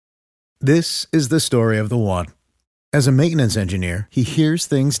This is the story of the one. As a maintenance engineer, he hears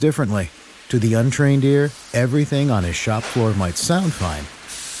things differently. To the untrained ear, everything on his shop floor might sound fine,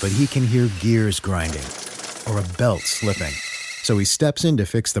 but he can hear gears grinding or a belt slipping. So he steps in to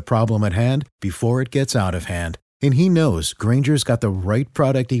fix the problem at hand before it gets out of hand. And he knows Grainger's got the right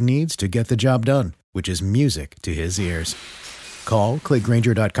product he needs to get the job done, which is music to his ears. Call, click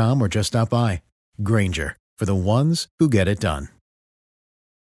Grainger.com, or just stop by. Grainger, for the ones who get it done.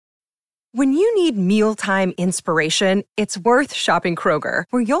 When you need mealtime inspiration, it's worth shopping Kroger,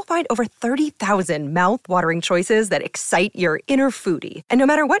 where you'll find over 30,000 mouth-watering choices that excite your inner foodie. And no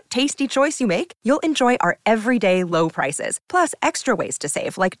matter what tasty choice you make, you'll enjoy our everyday low prices, plus extra ways to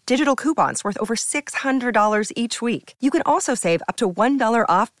save, like digital coupons worth over $600 each week. You can also save up to $1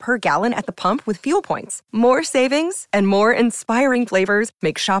 off per gallon at the pump with fuel points. More savings and more inspiring flavors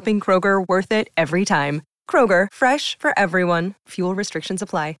make shopping Kroger worth it every time. Kroger, fresh for everyone. Fuel restrictions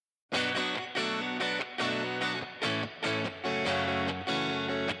apply.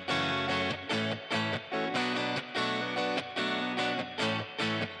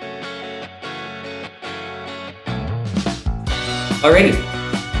 Alrighty,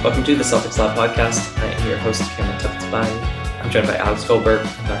 welcome to the Celtics Lab podcast. I am your host, Cameron Tuffets-Bine. I'm joined by Alex Goldberg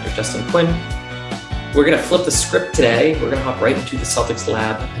and Dr. Justin Quinn. We're going to flip the script today. We're going to hop right into the Celtics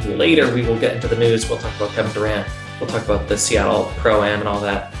Lab, and later we will get into the news. We'll talk about Kevin Durant. We'll talk about the Seattle Pro-Am and all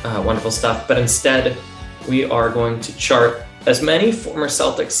that wonderful stuff. But instead, we are going to chart as many former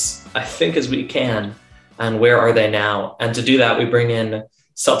Celtics, I think, as we can, and where are they now. And to do that, we bring in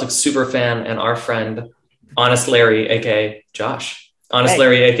Celtics superfan and our friend, Honest Larry, a.k.a. Josh. Honest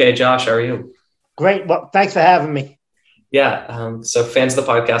Larry, a.k.a. Josh, how are you? Great. Well, thanks for having me. Yeah. So fans of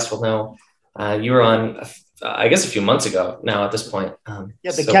the podcast will know you were on, I guess, a few months ago now at this point.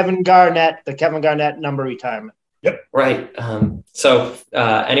 Kevin Garnett number retirement. Yep. Right. So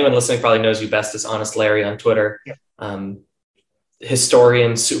anyone listening probably knows you best as Honest Larry on Twitter. Yep.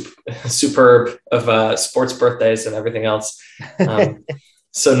 Historian, superb of sports birthdays and everything else.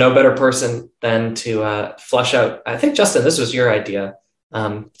 So no better person than to flush out. I think, Justin, this was your idea.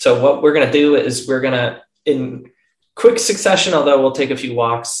 So what we're going to do is we're going to, in quick succession, although we'll take a few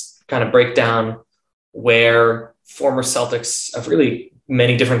walks, kind of break down where former Celtics of really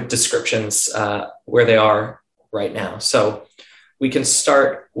many different descriptions, where they are right now. So we can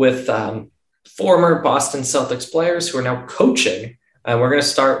start with former Boston Celtics players who are now coaching. And we're going to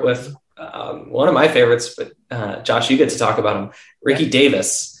start with one of my favorites, but Josh, you get to talk about him. Ricky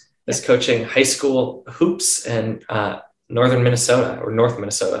Davis is coaching high school hoops in North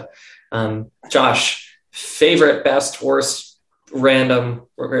Minnesota. Josh, favorite, best, worst, random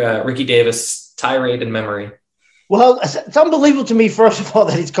Ricky Davis tirade in memory? Well, it's unbelievable to me, first of all,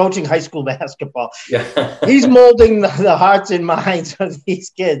 that he's coaching high school basketball. Yeah. He's molding the hearts and minds of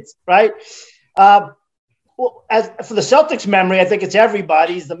these kids, right? Well, as for the Celtics memory, I think it's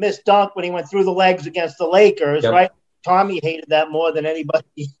everybody's. The missed dunk when he went through the legs against the Lakers, yep. Right? Tommy hated that more than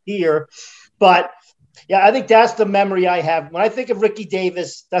anybody here. But, yeah, I think that's the memory I have. When I think of Ricky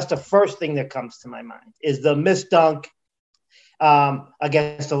Davis, that's the first thing that comes to my mind is the missed dunk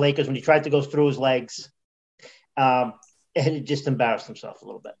against the Lakers when he tried to go through his legs. And he just embarrassed himself a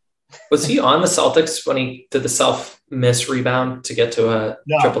little bit. Was he on the Celtics when he did the self-miss rebound to get to a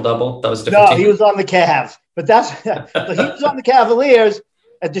triple-double? That was a different team. He was on the Cavs. But he was on the Cavaliers,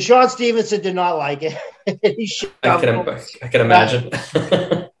 and Deshaun Stevenson did not like it. I can imagine.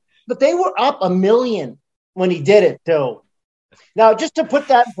 But they were up 1 million when he did it, too. Now, just to put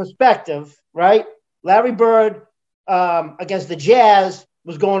that in perspective, right? Larry Bird against the Jazz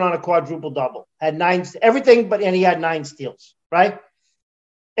was going on a quadruple-double. Had 9, everything, and he had 9 steals, right?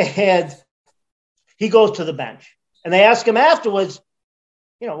 And he goes to the bench. And they ask him afterwards,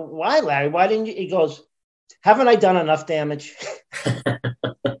 why, Larry? Why didn't you? He goes, haven't I done enough damage?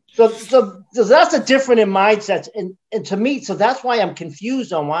 so that's a different in mindsets. And to me, so that's why I'm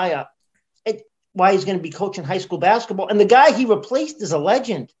confused on why he's going to be coaching high school basketball. And the guy he replaced is a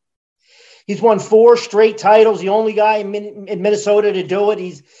legend. He's won 4 straight titles. The only guy in Minnesota to do it.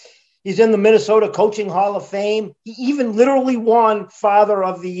 He's in the Minnesota Coaching Hall of Fame. He even literally won Father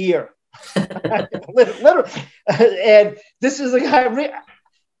of the Year. Literally. And this is a guy,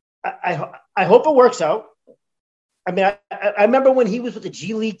 I hope it works out. I mean, I remember when he was with the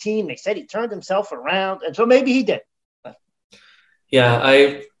G League team, they said he turned himself around. And so maybe he did. Yeah,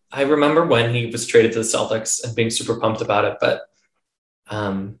 I remember when he was traded to the Celtics and being super pumped about it. But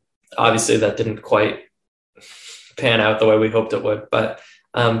obviously that didn't quite pan out the way we hoped it would. But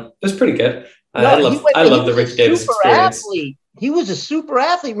it was pretty good. I love the Ricky Davis experience. Athlete. He was a super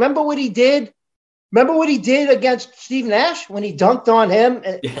athlete. Remember what he did Remember what he did against Steve Nash when he dunked on him?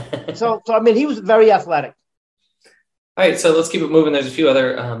 So I mean, he was very athletic. All right, so let's keep it moving. There's a few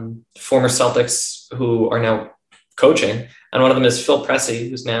other former Celtics who are now coaching, and one of them is Phil Pressey,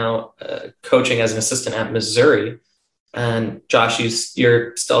 who's now coaching as an assistant at Missouri. And Josh,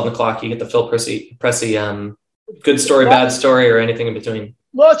 you're still on the clock. You get the Phil Pressey good story, bad story, or anything in between.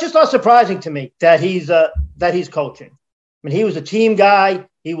 Well, it's just not surprising to me that he's coaching. I mean, he was a team guy.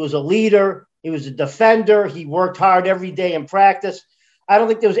 He was a leader. He was a defender. He worked hard every day in practice. I don't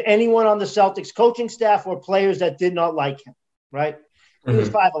think there was anyone on the Celtics coaching staff or players that did not like him, right? He was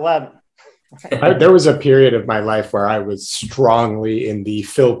 5'11". There was a period of my life where I was strongly in the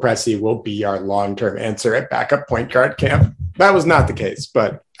Phil Pressey will be our long-term answer at backup point guard camp. That was not the case,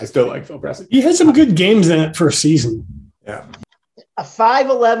 but I still like Phil Pressey. He had some good games in that first season. Yeah. A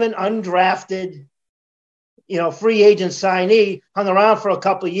 5'11", undrafted, free agent signee, hung around for a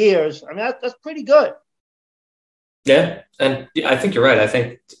couple of years. I mean, that's pretty good. Yeah, and I think you're right. I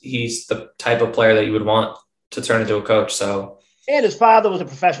think he's the type of player that you would want to turn into a coach. So, and his father was a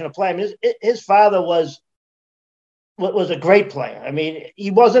professional player. I mean, his father was a great player. I mean,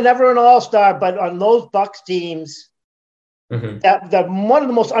 he wasn't ever an all-star, but on those Bucks teams, that one of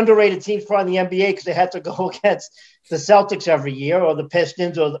the most underrated teams probably in the NBA because they had to go against the Celtics every year or the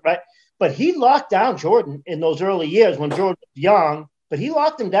Pistons right. But he locked down Jordan in those early years when Jordan was young. But he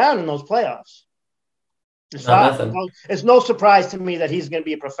locked him down in those playoffs. It's no surprise to me that he's going to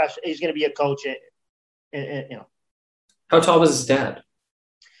be a professional. He's going to be a coach. How tall was his dad?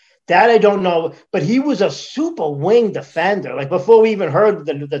 That I don't know, but he was a super wing defender. Like before we even heard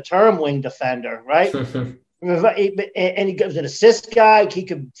the term wing defender, right? And he was an assist guy. He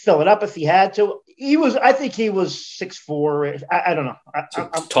could fill it up if he had to. I think he was 6'4". I don't know.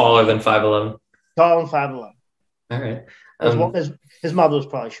 I'm taller than 5'11". Taller than 5'11". All right. His mother was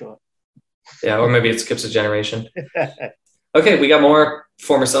probably short. Yeah, or maybe it skips a generation. Okay, we got more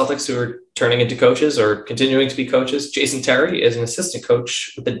former Celtics who are turning into coaches or continuing to be coaches. Jason Terry is an assistant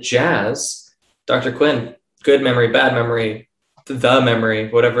coach with the Jazz. Dr. Quinn, good memory, bad memory, the memory,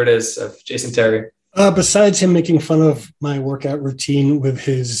 whatever it is of Jason Terry. Besides him making fun of my workout routine with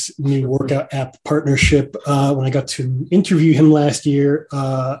his new workout app partnership, when I got to interview him last year,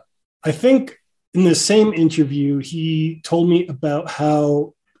 I think in the same interview, he told me about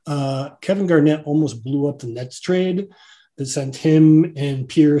how Kevin Garnett almost blew up the Nets trade that sent him and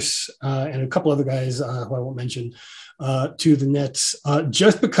Pierce and a couple other guys who I won't mention to the Nets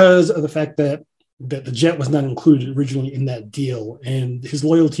just because of the fact that the Jet was not included originally in that deal. And his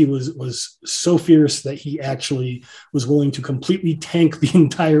loyalty was so fierce that he actually was willing to completely tank the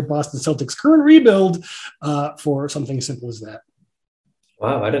entire Boston Celtics current rebuild for something as simple as that.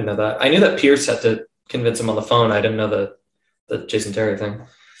 Wow, I didn't know that. I knew that Pierce had to convince him on the phone. I didn't know the Jason Terry thing.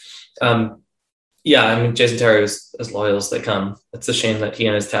 Yeah, I mean, Jason Terry was as loyal as they come. It's a shame that he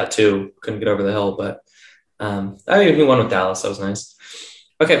and his tattoo couldn't get over the hill, but I mean, he won with Dallas. That was nice.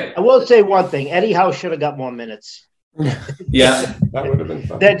 Okay. I will say one thing. Eddie House should have got more minutes. Yeah. That would have been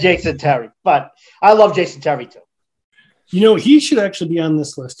fun. Than Jason Terry. But I love Jason Terry, too. He should actually be on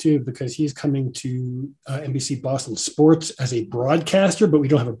this list, too, because he's coming to NBC Boston Sports as a broadcaster, but we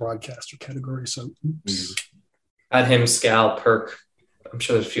don't have a broadcaster category. So, oops. Add him, Scal, Perk. I'm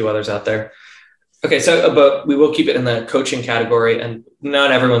sure there's a few others out there. Okay, so but we will keep it in the coaching category, and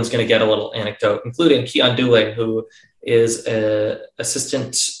not everyone's going to get a little anecdote, including Keon Dooling, who is an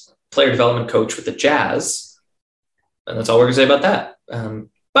assistant player development coach with the Jazz, and that's all we're going to say about that.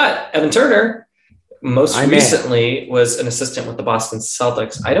 But Evan Turner most recently was an assistant with the Boston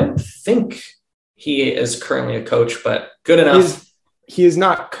Celtics. I don't think he is currently a coach, but good enough. He is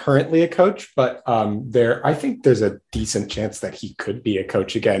not currently a coach, but I think there's a decent chance that he could be a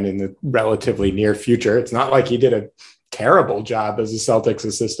coach again in the relatively near future. It's not like he did a terrible job as a Celtics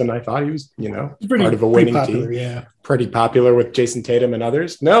assistant. I thought he was, part of a winning team. Yeah. Pretty popular with Jason Tatum and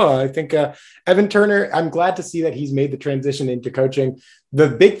others. No, I think Evan Turner, I'm glad to see that he's made the transition into coaching. The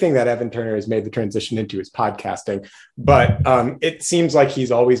big thing that Evan Turner has made the transition into is podcasting, but it seems like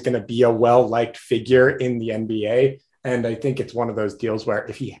he's always going to be a well-liked figure in the NBA. And I think it's one of those deals where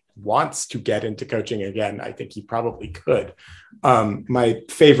if he wants to get into coaching again, I think he probably could. My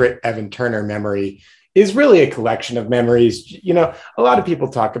favorite Evan Turner memory is really a collection of memories. A lot of people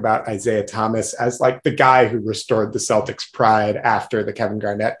talk about Isaiah Thomas as like the guy who restored the Celtics' pride after the Kevin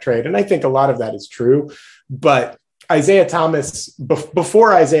Garnett trade. And I think a lot of that is true. But Isaiah Thomas,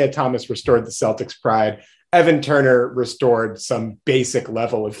 before Isaiah Thomas restored the Celtics' pride, Evan Turner restored some basic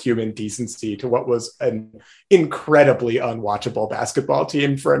level of human decency to what was an incredibly unwatchable basketball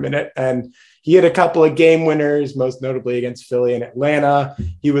team for a minute. And he had a couple of game winners, most notably against Philly and Atlanta.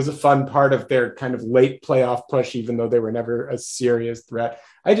 He was a fun part of their kind of late playoff push, even though they were never a serious threat.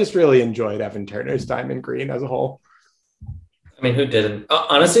 I just really enjoyed Evan Turner's time in Green as a whole. I mean, who didn't?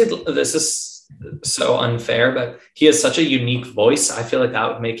 Honestly, this is so unfair, but he has such a unique voice. I feel like that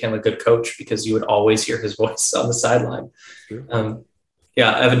would make him a good coach because you would always hear his voice on the sideline.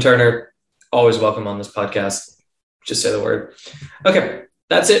 Yeah, Evan Turner, always welcome on this podcast. Just say the word. Okay,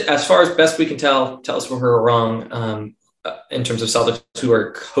 that's it. As far as best we can tell us where we're wrong in terms of Celtics who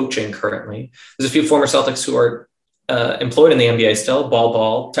are coaching currently. There's a few former Celtics who are employed in the NBA still.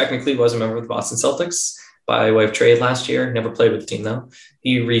 Ball technically was a member of the Boston Celtics by way of trade last year. Never played with the team, though.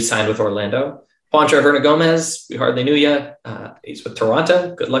 He re-signed with Orlando. Juancho Hernangomez, we hardly knew you. He's with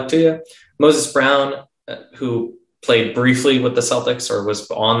Toronto. Good luck to you. Moses Brown, who played briefly with the Celtics or was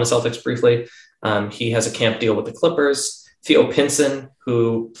on the Celtics briefly. He has a camp deal with the Clippers. Theo Pinson,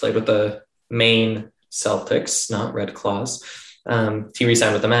 who played with the Maine Celtics, not Red Claws. He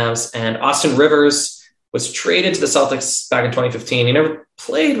re-signed with the Mavs. And Austin Rivers was traded to the Celtics back in 2015. He never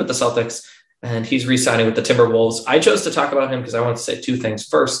played with the Celtics, and he's re-signing with the Timberwolves. I chose to talk about him because I want to say two things.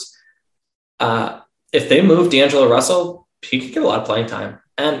 First, if they move D'Angelo Russell, he could get a lot of playing time.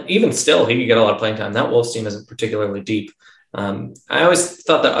 And even still, he could get a lot of playing time. That Wolves team isn't particularly deep. I always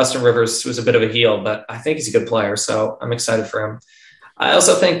thought that Austin Rivers was a bit of a heel, but I think he's a good player, so I'm excited for him. I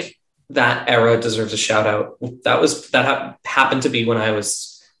also think that era deserves a shout out. That happened to be when I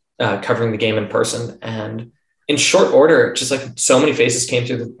was covering the game in person, and in short order, just like so many faces came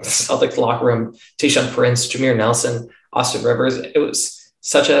through the Celtics locker room: Tayshaun Prince, Jameer Nelson, Austin Rivers. It was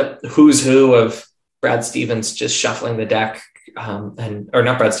such a who's who of Brad Stevens just shuffling the deck, or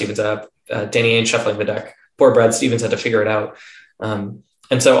not Brad Stevens, Danny Ainge shuffling the deck. Poor Brad Stevens had to figure it out. And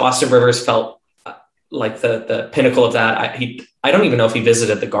so Austin Rivers felt like the pinnacle of that. I don't even know if he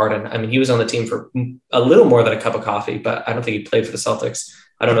visited the Garden. I mean, he was on the team for a little more than a cup of coffee, but I don't think he played for the Celtics.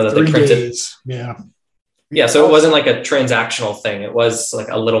 I don't know that 3 they printed. days. Yeah. Yeah, so it wasn't like a transactional thing. It was like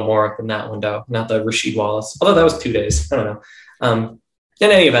a little more than that window, not the Rasheed Wallace. Although that was 2 days. I don't know.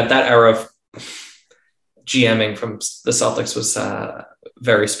 In any event, that era of GMing from the Celtics was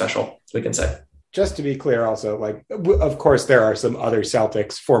very special, we can say. Just to be clear also, like, of course, there are some other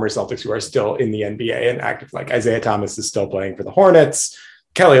former Celtics who are still in the NBA and active. Like Isaiah Thomas is still playing for the Hornets.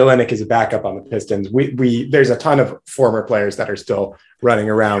 Kelly Olynyk is a backup on the Pistons. There's a ton of former players that are still running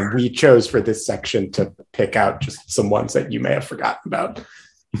around. We chose for this section to pick out just some ones that you may have forgotten about.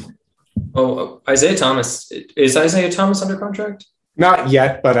 Oh, Isaiah Thomas. Is Isaiah Thomas under contract? Not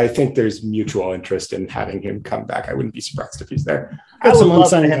yet, but I think there's mutual interest in having him come back. I wouldn't be surprised if he's there. I would love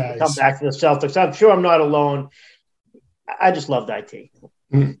for him to come back to the Celtics. I'm sure I'm not alone. I just loved IT.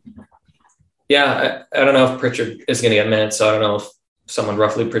 Yeah, I don't know if Pritchard is going to get minutes, so I don't know if someone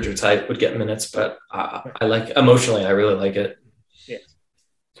roughly Pritchard's height would get minutes, but I like emotionally, I really like it. Yeah.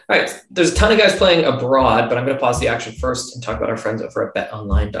 All right, there's a ton of guys playing abroad, but I'm going to pause the action first and talk about our friends over at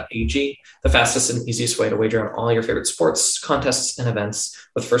betonline.ag, the fastest and easiest way to wager on all your favorite sports, contests, and events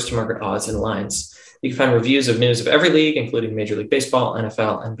with first-to-market odds and lines. You can find reviews of news of every league, including Major League Baseball,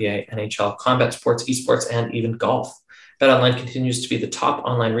 NFL, NBA, NHL, combat sports, esports, and even golf. BetOnline continues to be the top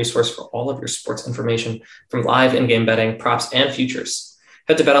online resource for all of your sports information, from live in-game betting, props, and futures.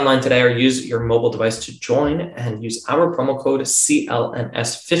 Head to BetOnline today or use your mobile device to join and use our promo code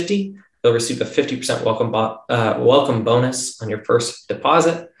CLNS50. You'll receive a 50% welcome bonus on your first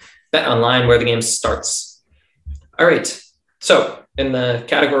deposit. BetOnline, where the game starts. All right. So in the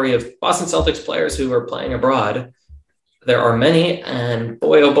category of Boston Celtics players who are playing abroad, there are many, and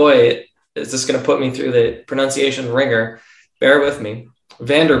boy, oh boy, is this going to put me through the pronunciation ringer. Bear with me.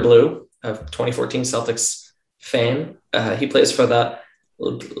 Vanderblue of 2014 Celtics fame. He plays for the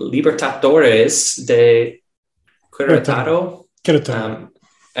Libertadores de Querétaro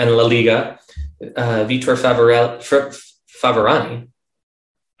and La Liga. Vitor Favorani.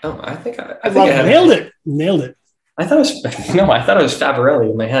 Oh, I think I nailed it. I thought it was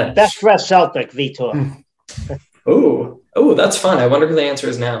Favorelli in my head. Best dressed Celtic, Vitor. Oh, that's fun. I wonder who the answer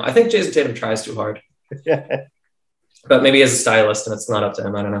is now. I think Jason Tatum tries too hard. But maybe as a stylist, and it's not up to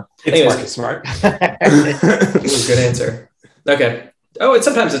him. I don't know. It's Marcus Smart. Good answer. Okay. Oh,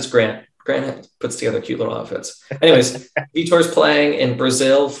 sometimes it's Grant. Grant puts together cute little outfits. Anyways, Vitor's playing in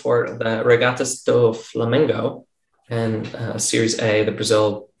Brazil for the Regatas do Flamengo and Series A, the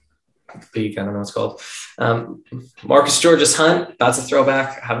Brazil League. I don't know what it's called. Marcus Georges Hunt. That's a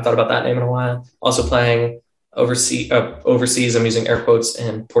throwback. I haven't thought about that name in a while. Also playing overseas. I'm using air quotes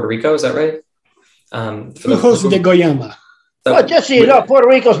in Puerto Rico. Is that right? Lujos de Goyama. Well, just so you know, Puerto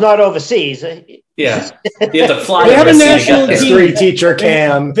Rico's not overseas. Yeah, you have to fly. They have a national team. History teacher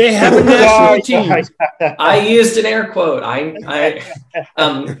Cam. They have a national team. I used an air quote.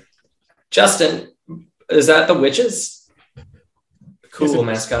 Justin, is that the Witches? Cool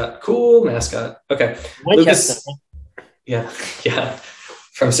mascot. Okay, Lucas. Yeah.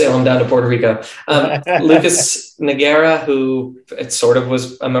 From Salem down to Puerto Rico. Lucas Nogueira, who it sort of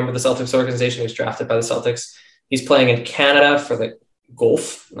was a member of the Celtics organization, he was drafted by the Celtics. He's playing in Canada for the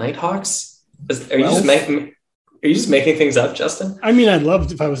Golf Nighthawks. Are you just making things up, Justin? I mean, I'd love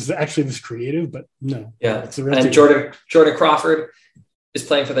it if I was actually this creative, but no. Yeah. And Jordan Crawford is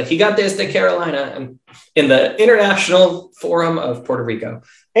playing for the Gigantes de Carolina and in the International Forum of Puerto Rico.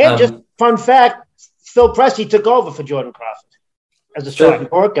 And just fun fact, Phil Pressey took over for Jordan Crawford as a starting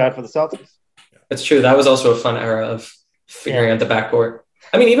point guard for the Celtics. That's true. That was also a fun era of figuring out the backcourt.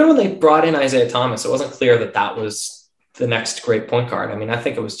 I mean, even when they brought in Isaiah Thomas, it wasn't clear that was the next great point guard. I mean, I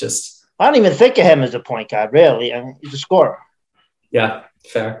think it was just... I don't even think of him as a point guard, really. I mean, he's a scorer. Yeah,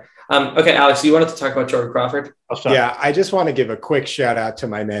 fair. Okay, Alex, you wanted to talk about Jordan Crawford? Yeah, I just want to give a quick shout out to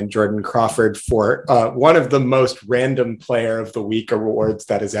my man Jordan Crawford for one of the most random player of the week awards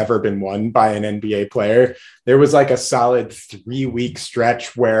that has ever been won by an NBA player. There was like a solid 3-week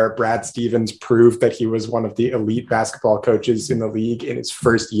stretch where Brad Stevens proved that he was one of the elite basketball coaches in the league in his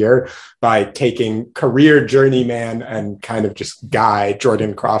first year by taking career journeyman and kind of just guy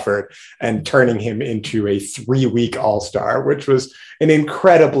Jordan Crawford and turning him into a 3-week all-star, which was an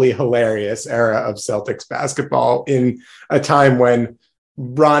incredibly hilarious era of Celtics basketball in a time when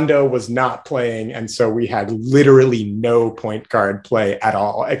Rondo was not playing. And so we had literally no point guard play at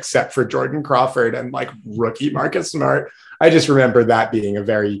all, except for Jordan Crawford and like rookie Marcus Smart. I just remember that being a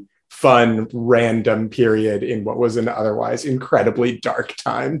very fun, random period in what was an otherwise incredibly dark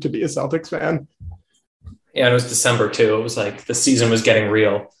time to be a Celtics fan. Yeah, and it was December too. It was like the season was getting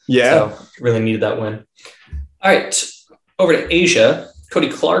real. Yeah. So really needed that win. All right. Over to Asia, Cody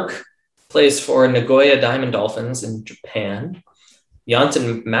Clark plays for Nagoya Diamond Dolphins in Japan.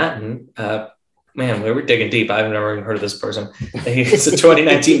 Yanton Matten, man, we were digging deep. I've never even heard of this person. He's a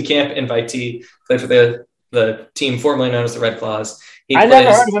 2019 camp invitee, played for the team formerly known as the Red Claws. Never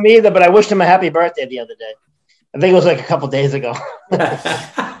heard of him either, but I wished him a happy birthday the other day. I think it was like a couple days ago.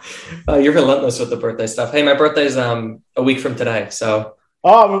 You're relentless with the birthday stuff. Hey, my birthday's a week from today, so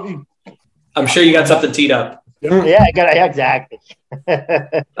I'm sure you got something teed up. Yeah, I got it. Exactly.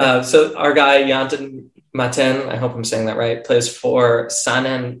 So our guy, Yanton Maten, I hope I'm saying that right, plays for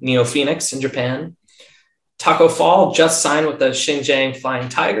Sanan Neo Phoenix in Japan. Taco Fall just signed with the Xinjiang Flying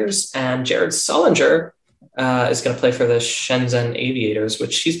Tigers, and Jared Sullinger is going to play for the Shenzhen Aviators,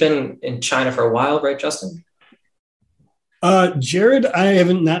 which he's been in China for a while, right, Justin? Jared, I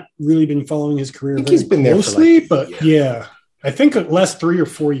haven't not really been following his career very he's been closely, there for but yeah, I think the last 3 or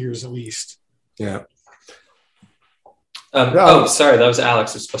 4 years at least. Yeah. Sorry, that was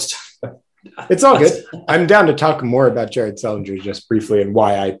Alex who's supposed to. It's all good. I'm down to talk more about Jared Sullinger just briefly and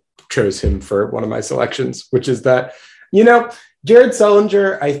why I chose him for one of my selections, which is that, Jared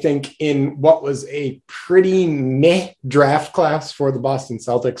Sullinger, I think in what was a pretty meh draft class for the Boston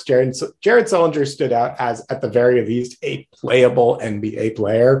Celtics, Jared Sullinger stood out as, at the very least, a playable NBA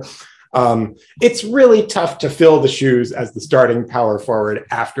player. It's really tough to fill the shoes as the starting power forward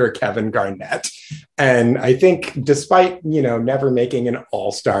after Kevin Garnett. And I think despite, never making an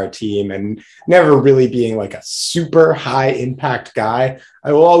all-star team and never really being like a super high impact guy,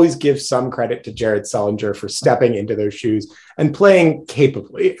 I will always give some credit to Jared Sullinger for stepping into those shoes and playing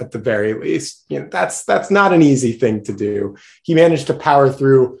capably at the very least. That's not an easy thing to do. He managed to power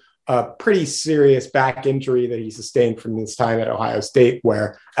through a pretty serious back injury that he sustained from his time at Ohio State,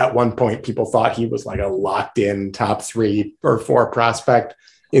 where at one point people thought he was like a locked in top 3 or 4 prospect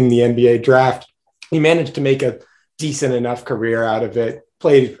in the NBA draft. He managed to make a decent enough career out of it,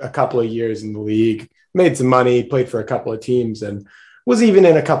 played a couple of years in the league, made some money, played for a couple of teams, and was even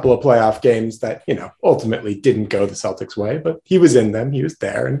in a couple of playoff games that, ultimately didn't go the Celtics' way, but he was in them. He was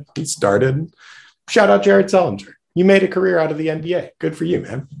there and he started. Shout out Jared Sullinger. You made a career out of the NBA. Good for you,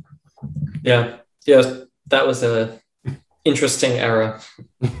 man. Yeah, that was a interesting era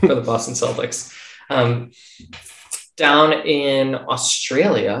for the Boston Celtics. Down in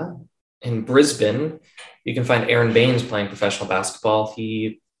Australia, in Brisbane, you can find Aaron Baines playing professional basketball.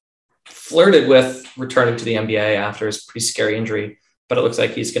 He flirted with returning to the NBA after his pretty scary injury, but it looks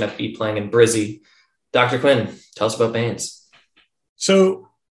like he's going to be playing in Brizzy. Dr. Quinn, tell us about Baines. So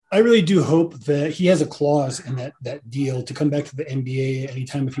I really do hope that he has a clause in that deal to come back to the NBA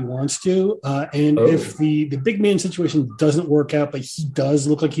anytime if he wants to. And if the big man situation doesn't work out, but he does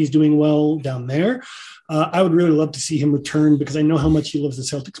look like he's doing well down there, I would really love to see him return because I know how much he loves the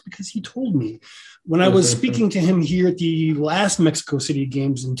Celtics because he told me. When I was speaking to him here at the last Mexico City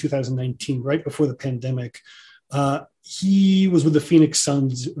games in 2019, right before the pandemic, he was with the Phoenix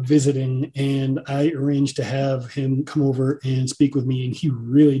Suns visiting, and I arranged to have him come over and speak with me. And he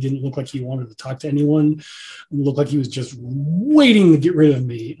really didn't look like he wanted to talk to anyone. It looked like he was just waiting to get rid of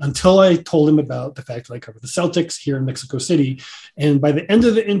me until I told him about the fact that I cover the Celtics here in Mexico City. And by the end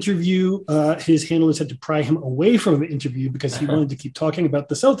of the interview, his handlers had to pry him away from the interview because he wanted to keep talking about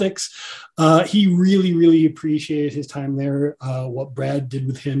the Celtics. He really, really appreciated his time there, what Brad did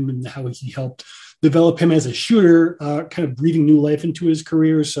with him and how he helped develop him as a shooter, kind of breathing new life into his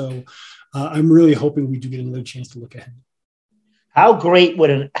career. So I'm really hoping we do get another chance to look at him. How great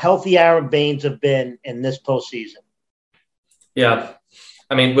would a healthy Aaron Baines have been in this postseason? Yeah.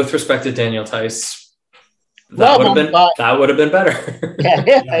 I mean, with respect to Daniel Tice, that would have been better.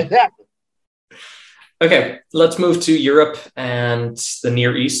 Yeah, exactly. Okay, let's move to Europe and the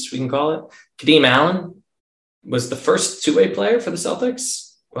Near East, we can call it. Kadeem Allen was the first two-way player for the Celtics.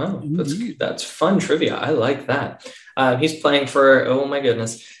 Wow, that's fun trivia. I like that. He's playing for, oh my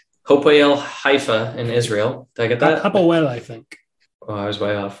goodness, Hapoel Haifa in Israel. Did I get that? Hapoel, I think. Oh, I was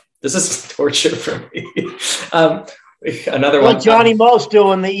way off. This is torture for me. Another one. Johnny Most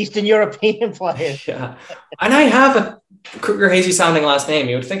doing the Eastern European players. Yeah, and I have a Kruger Hazy sounding last name.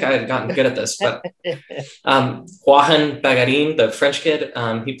 You would think I had gotten good at this, but Juan Bagarin, the French kid,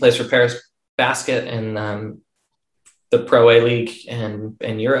 he plays for Paris Basket and the Pro A League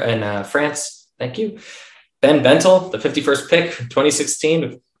in Europe and France. Thank you. Ben Bentel, the 51st pick from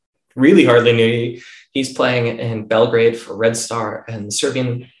 2016. Really hardly knew you. He's playing in Belgrade for Red Star and the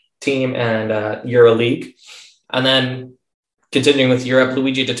Serbian team and Euro League. And then continuing with Europe,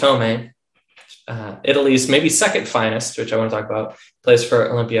 Luigi Datome, Italy's maybe second finest, which I want to talk about, plays for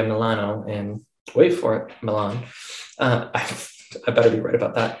Olimpia Milano and wait for it, Milan. I better be right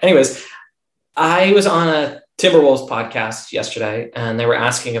about that. Anyways, I was on a Timberwolves podcast yesterday, and they were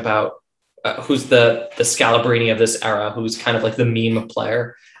asking about who's the Scalabrine of this era, who's kind of like the meme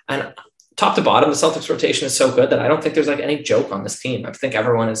player. And top to bottom, the Celtics rotation is so good that I don't think there's like any joke on this team. I think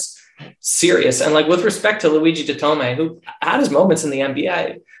everyone is serious. And like with respect to Luigi Datome, who had his moments in the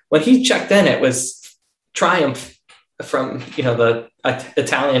NBA, when he checked in, it was triumph from, the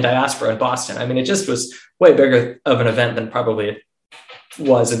Italian diaspora in Boston. I mean, it just was way bigger of an event than probably it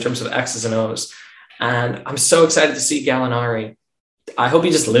was in terms of X's and O's. And I'm so excited to see Gallinari. I hope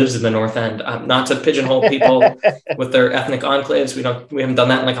he just lives in the North End. Not to pigeonhole people with their ethnic enclaves. We haven't done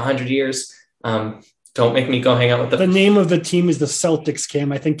that in like 100 years. Don't make me go hang out with the name of the team is the Celtics,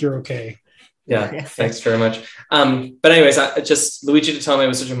 Cam. I think you're okay. Yeah, thanks very much. But anyways, Luigi Datome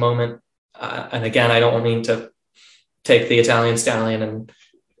was such a moment. And again, I don't mean to take the Italian stallion and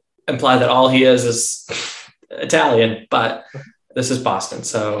imply that all he is Italian, but this is Boston,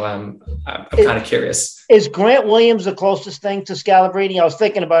 so I'm kind of curious. Is Grant Williams the closest thing to Scalabrine? I was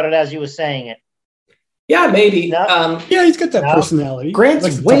thinking about it as you were saying it. Yeah, maybe. No? He's got that personality.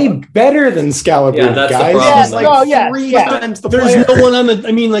 Grant's way better than Scalabrine, that's guys. The problem. Three times the There's player. no one on the.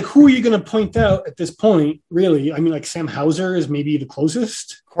 I mean, like, who are you going to point out at this point? Really? I mean, like Sam Hauser is maybe the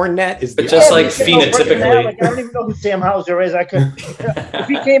closest. Cornette is, but just like phenotypically. I don't even know who Sam Hauser is. I could, if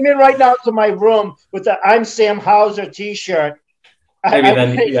he came in right now to my room with the "I'm Sam Hauser" T-shirt.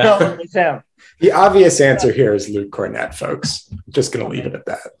 The obvious answer here is Luke Cornette, folks. Just going to leave it at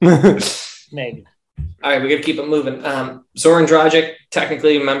that. Maybe. All right, we got to keep it moving. Zoran Dragic,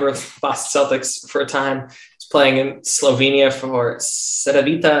 technically a member of Boston Celtics for a time, is playing in Slovenia for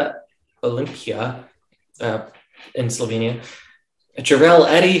Cedevita Olimpia in Slovenia. Jarrell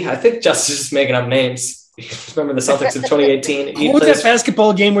Eddy, I think Justice is making up names. Remember the Celtics in 2018? What was that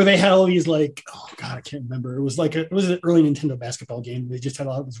basketball game where they had all these like, oh God, I can't remember. It was like it was an early Nintendo basketball game. They just had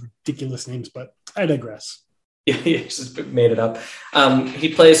all these ridiculous names, but I digress. Yeah, he just made it up.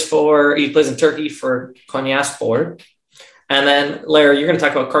 He plays in Turkey for Konyaspor. And then, Larry, you're going to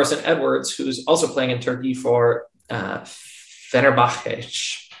talk about Carson Edwards, who's also playing in Turkey for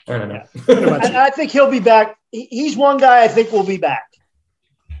Fenerbahce. I don't know. I think he'll be back. He's one guy I think will be back.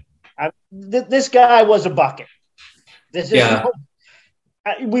 This guy was a bucket.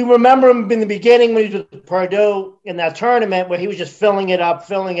 We remember him in the beginning when he was with Purdue in that tournament where he was just filling it up,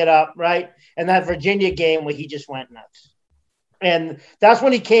 right? And that Virginia game where he just went nuts. And that's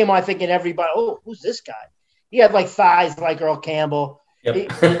when he came on thinking everybody, oh, who's this guy? He had like thighs like Earl Campbell.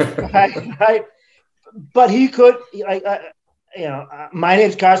 Yep. Right? But he could, my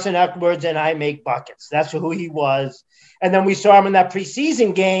name's Carson Edwards and I make buckets. That's who he was. And then we saw him in that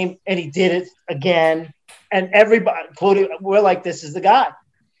preseason game and he did it again. And everybody, including, we're like, this is the guy.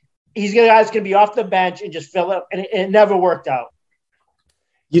 He's the guy that's going to be off the bench and just fill it up. And it never worked out.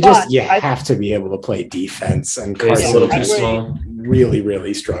 You have to be able to play defense. And Carson a little too small. Really,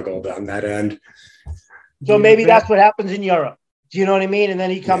 really struggled on that end. So maybe that's what happens in Europe. Do you know what I mean? And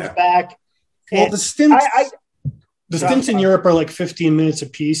then he comes back. Well, the stints in Europe are like 15 minutes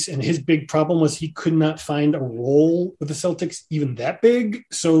apiece, and his big problem was he could not find a role with the Celtics even that big.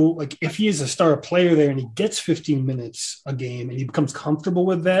 So, like, if he is a star player there and he gets 15 minutes a game and he becomes comfortable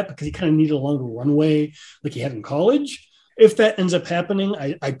with that because he kind of needed a longer runway like he had in college, if that ends up happening,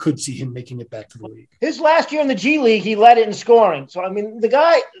 I could see him making it back to the league. His last year in the G League, he led it in scoring. So, I mean, the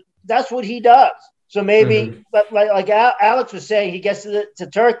guy, that's what he does. So maybe, but like Alex was saying, he gets to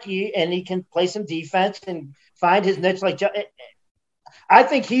Turkey and he can play some defense and find his niche. I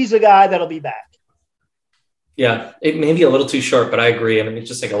think he's a guy that'll be back. Yeah, it may be a little too short, but I agree. I mean, it's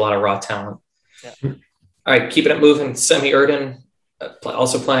just like a lot of raw talent. Yeah. All right, keeping it moving. Semi Erden,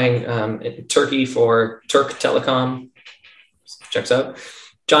 also playing in Turkey for Turk Telecom. Checks out.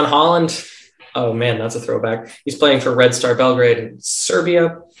 John Holland. Oh man, that's a throwback. He's playing for Red Star Belgrade in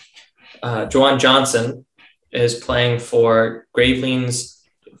Serbia. Juwan Johnson is playing for Gravelines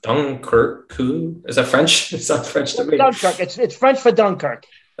Dunkirk. Is that French? It sounds French to me. Dunkirk. It's French for Dunkirk.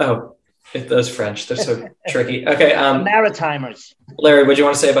 Oh, those French. They're so tricky. Okay. Maritimers. Larry, what do you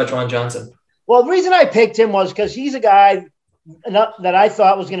want to say about Juwan Johnson? Well, the reason I picked him was because he's a guy that I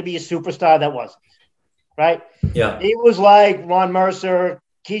thought was going to be a superstar that wasn't. Right? Yeah. He was like Ron Mercer,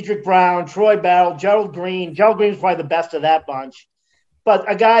 Kedrick Brown, Troy Bell, Gerald Green. Gerald Green was probably the best of that bunch. But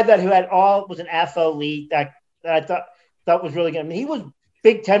a guy was an athlete that I thought was really good. I mean, he was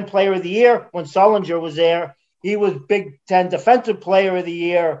Big Ten Player of the Year when Sullinger was there. He was Big Ten Defensive Player of the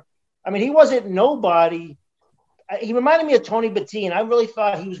Year. I mean, he wasn't nobody. He reminded me of Tony Bettine. I really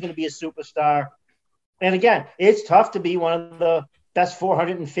thought he was going to be a superstar. And again, it's tough to be one of the best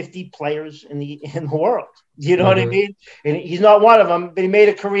 450 players in the world. You know what I mean? And he's not one of them, but he made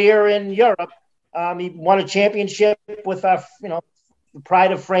a career in Europe. He won a championship with the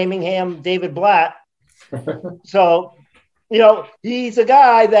pride of Framingham, David Blatt. So, he's a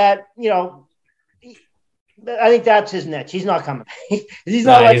guy that, I think that's his niche. He's not coming back. He's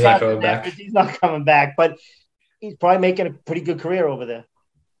not coming back. He's not coming back, but he's probably making a pretty good career over there.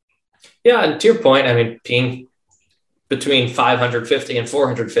 Yeah, and to your point, I mean, being between 550 and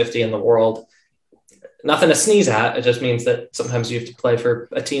 450 in the world, nothing to sneeze at. It just means that sometimes you have to play for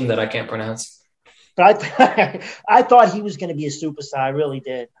a team that I can't pronounce. But I thought he was going to be a superstar. I really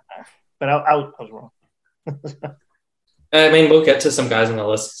did. But I was wrong. I mean, we'll get to some guys on the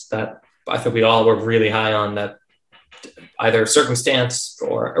list that I think we all were really high on that either circumstance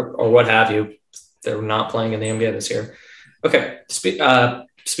or what have you, they're not playing in the NBA this year. Okay.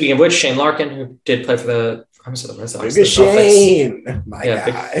 Speaking of which, Shane Larkin, who did play for the Shane, my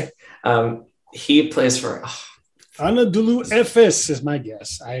guy. He plays for Anadolu Efes is my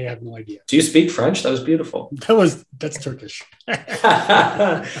guess. I have no idea. Do you speak French? That was beautiful. That's Turkish.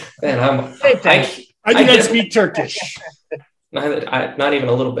 Man, I do not speak Turkish. Not even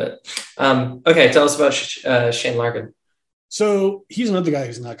a little bit. Okay, tell us about Shane Larkin. So he's another guy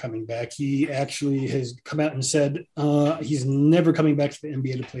who's not coming back. He actually has come out and said he's never coming back to the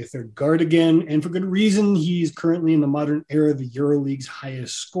NBA to play third guard again, and for good reason. He's currently in the modern era the EuroLeague's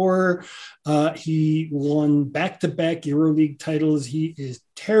highest scorer. He won back-to-back EuroLeague titles. He is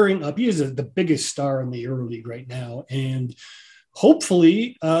tearing up. He is the biggest star in the EuroLeague right now, and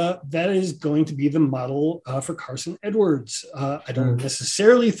hopefully that is going to be the model for Carson Edwards. I don't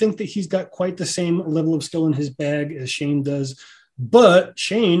necessarily think that he's got quite the same level of skill in his bag as Shane does, but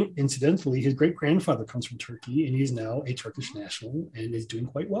Shane, incidentally, his great-grandfather comes from Turkey, and he's now a Turkish national and is doing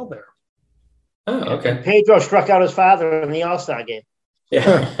quite well there. Oh, okay. And Pedro struck out his father in the All-Star game.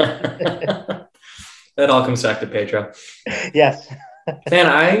 Yeah. That all comes back to Pedro. Yes.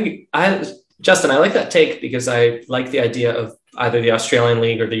 Man, Justin, I like that take because I like the idea of either the Australian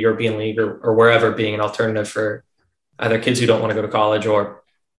League or the European League or wherever being an alternative for either kids who don't want to go to college or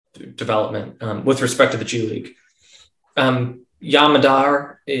development with respect to the G League.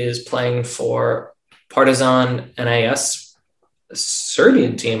 Yamadar is playing for Partizan NAS, a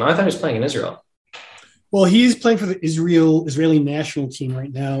Serbian team. I thought he was playing in Israel. Well, he's playing for the Israeli national team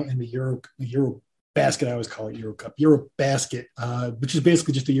right now in the Euro Basket. I always call it Euro Cup, Euro Basket, which is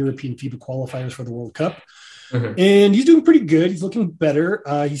basically just the European FIBA qualifiers for the World Cup. And he's doing pretty good. He's looking better.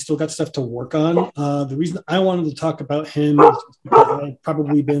 He's still got stuff to work on. The reason I wanted to talk about him is because I've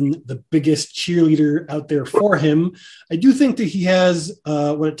probably been the biggest cheerleader out there for him. I do think that he has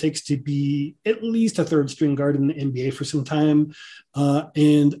what it takes to be at least a third string guard in the NBA for some time.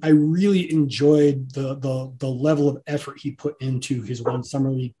 And I really enjoyed the level of effort he put into his one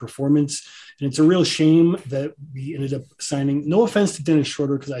summer league performance. And it's a real shame that we ended up signing, no offense to Dennis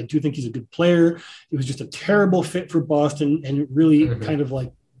Schroeder, because I do think he's a good player. It was just a terrible fit for Boston, and it really kind of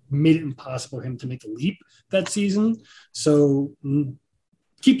like made it impossible for him to make the leap that season. So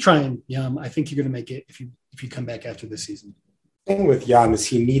keep trying, Yam. I think you're going to make it if you come back after this season. Thing with Jan is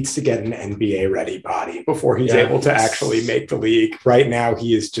he needs to get an NBA ready body before he's able to actually make the league. Right now,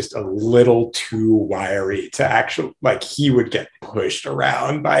 he is just a little too wiry to actually, like, he would get pushed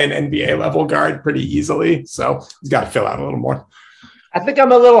around by an NBA level guard pretty easily. So he's got to fill out a little more. I think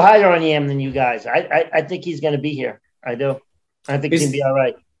I'm a little higher on Yam than you guys. I think he's going to be here. I do. I think he's going to be all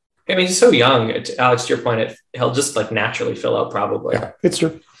right. I mean, he's so young. Alex, to your point, he'll just like naturally fill out probably. Yeah, it's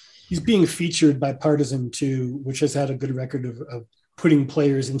true. He's being featured by Partizan too, which has had a good record of putting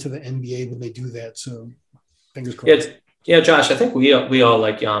players into the NBA when they do that. So fingers crossed. Yeah, Josh, I think we all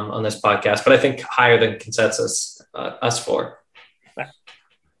like Yam on this podcast, but I think higher than consensus us four.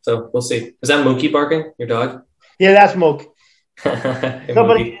 So we'll see. Is that Mookie barking, your dog? Yeah, that's Mook. Hey,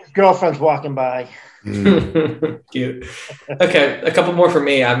 Somebody's girlfriend's walking by. Cute. Okay, a couple more for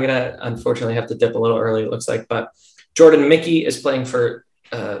me. I'm going to unfortunately have to dip a little early, it looks like, but Jordan Mickey is playing for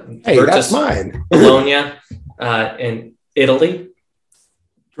that's mine. Bologna in Italy.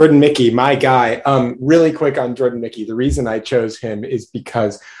 Jordan Mickey, my guy. Really quick on Jordan Mickey. The reason I chose him is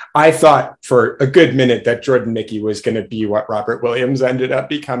because I thought for a good minute that Jordan Mickey was going to be what Robert Williams ended up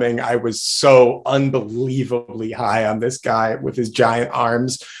becoming. I was so unbelievably high on this guy with his giant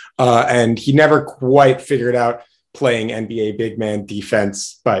arms, and he never quite figured out playing NBA big man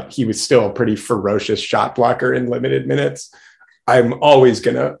defense, but he was still a pretty ferocious shot blocker in limited minutes. I'm always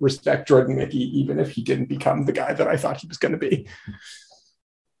going to respect Jordan Mickey, even if he didn't become the guy that I thought he was going to be.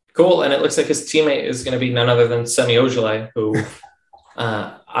 Cool. And it looks like his teammate is going to be none other than Semi Ojeleye, who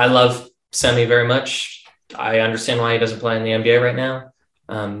I love Semi very much. I understand why he doesn't play in the NBA right now.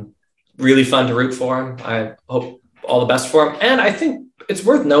 Really fun to root for him. I hope all the best for him. And I think it's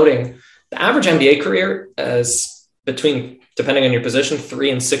worth noting the average NBA career is between, depending on your position,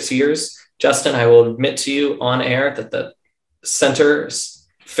 3 and 6 years. Justin, I will admit to you on air that the centers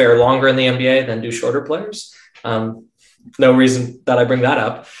fare longer in the NBA than do shorter players. No reason that I bring that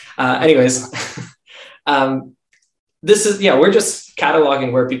up. Anyways, this is, we're just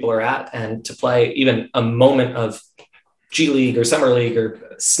cataloging where people are at, and to play even a moment of G League or Summer League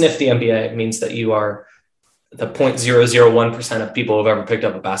or sniff the NBA means that you are the 0.001% of people who've ever picked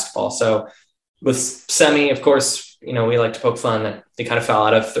up a basketball. So with Semi, of course, we like to poke fun that they kind of fell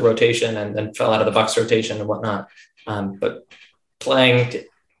out of the rotation and then fell out of the Bucks rotation and whatnot. But playing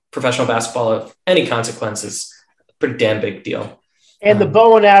professional basketball of any consequence is a pretty damn big deal. And the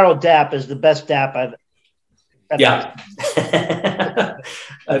bow and arrow dap is the best dap I've yeah.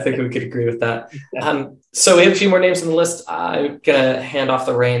 I think we could agree with that. So we have a few more names on the list. I'm going to hand off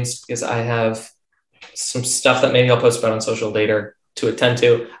the reins because I have some stuff that maybe I'll post about on social later to attend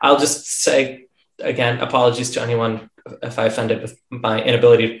to. I'll just say, again, apologies to anyone if I offended with my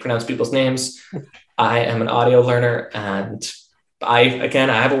inability to pronounce people's names. I am an audio learner, and I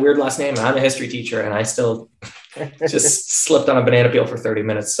have a weird last name. I'm a history teacher, and I still just slipped on a banana peel for 30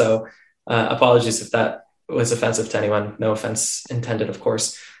 minutes. So apologies if that was offensive to anyone. No offense intended, of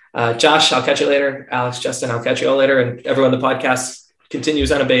course. Josh, I'll catch you later. Alex, Justin, I'll catch you all later. And everyone, the podcast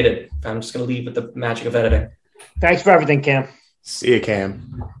continues unabated. I'm just going to leave with the magic of editing. Thanks for everything, Cam. See you,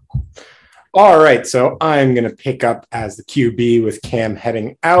 Cam. All right, so I'm going to pick up as the QB with Cam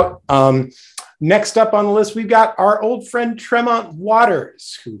heading out. Next up on the list, we've got our old friend Tremont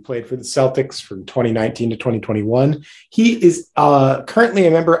Waters, who played for the Celtics from 2019 to 2021. He is currently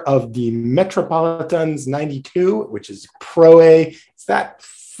a member of the Metropolitans 92, which is Pro A. Is that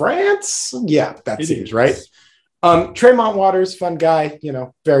France? Yeah, that seems right. Tremont Waters, fun guy,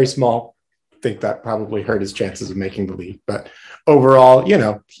 very small. I think that probably hurt his chances of making the league. But overall,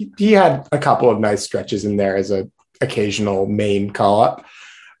 he had a couple of nice stretches in there as an occasional main call-up.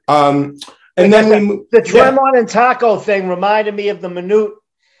 And then the Tremont and Taco thing reminded me of the Minute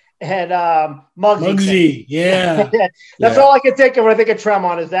and Muggsy. Yeah. That's all I can think of when I think of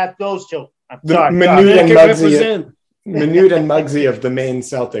Tremont is that those two. I'm sorry. Minute and Muggsy of the Maine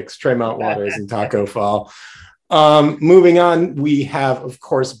Celtics, Tremont Waters and Taco Fall. Moving on, we have, of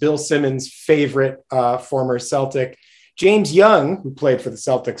course, Bill Simmons' favorite former Celtic, James Young, who played for the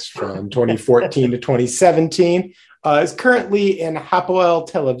Celtics from 2014 to 2017, is currently in Hapoel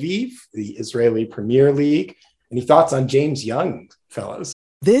Tel Aviv, the Israeli Premier League. Any thoughts on James Young, fellas?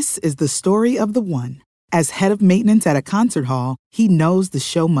 This is the story of the one. As head of maintenance at a concert hall, he knows the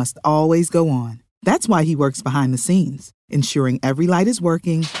show must always go on. That's why he works behind the scenes, ensuring every light is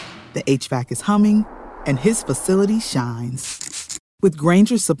working, the HVAC is humming, and his facility shines. With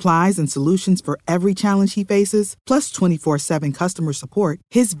Grainger's supplies and solutions for every challenge he faces, plus 24/7 customer support,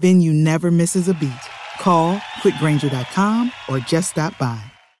 his venue never misses a beat. Call quickgrainger.com or just stop by.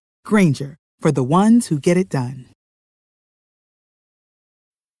 Grainger, for the ones who get it done.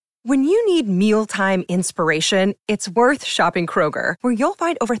 When you need mealtime inspiration, it's worth shopping Kroger, where you'll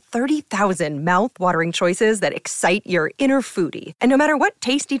find over 30,000 mouth-watering choices that excite your inner foodie. And no matter what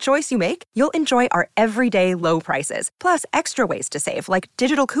tasty choice you make, you'll enjoy our everyday low prices, plus extra ways to save, like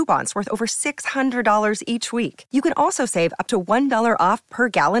digital coupons worth over $600 each week. You can also save up to $1 off per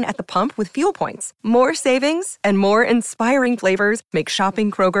gallon at the pump with fuel points. More savings and more inspiring flavors make shopping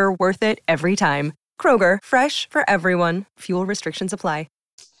Kroger worth it every time. Kroger, fresh for everyone. Fuel restrictions apply.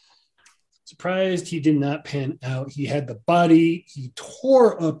 Surprised he did not pan out. He had the body. He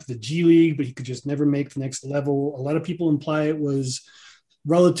tore up the G League, but he could just never make the next level. A lot of people imply it was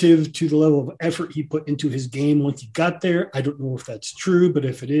relative to the level of effort he put into his game once he got there. I don't know if that's true, but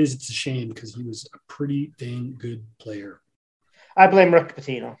if it is, it's a shame because he was a pretty dang good player. I blame Rick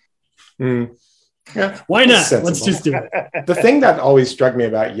Pitino. Yeah, why not? Let's just do it. The thing that always struck me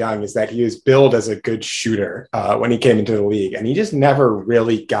about Young is that he was billed as a good shooter when he came into the league, and he just never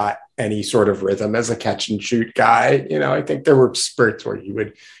really got any sort of rhythm as a catch and shoot guy. You know, I think there were spurts where he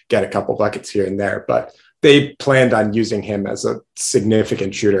would get a couple buckets here and there, but they planned on using him as a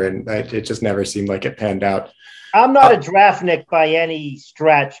significant shooter, and it just never seemed like it panned out. I'm not a draft Nick by any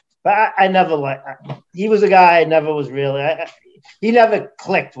stretch, but I never he was a guy I never was really. He never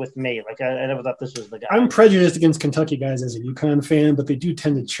clicked with me. Like I never thought this was the guy. I'm prejudiced against Kentucky guys as a UConn fan, but they do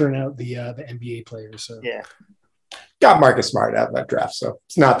tend to churn out the NBA players. So yeah, got Marcus Smart out of that draft, so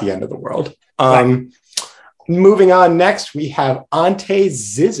it's not the end of the world. Right. Moving on, next we have Ante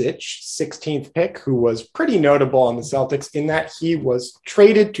Zizic, 16th pick, who was pretty notable on the Celtics in that he was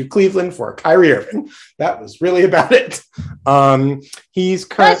traded to Cleveland for Kyrie Irving. That was really about it. He's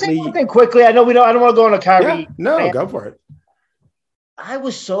currently. Can I say one thing quickly? I know I don't want to go on a Kyrie. Yeah, no, go for it. I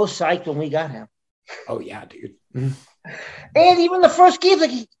was so psyched when we got him. Oh yeah, dude. And even the first game,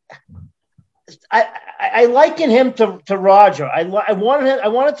 like I liken him to Roger. I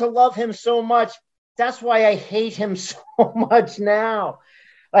wanted to love him so much. That's why I hate him so much now.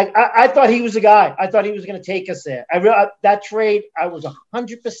 Like I thought he was a guy. I thought he was going to take us there. That trade, I was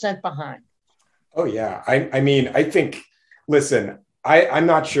 100% behind. Oh yeah. I mean, I think. Listen, I'm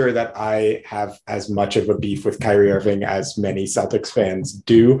not sure that I have as much of a beef with Kyrie Irving as many Celtics fans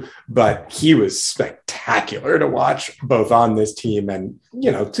do, but he was spectacular to watch both on this team and,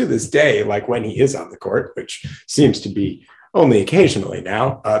 you know, to this day, like when he is on the court, which seems to be only occasionally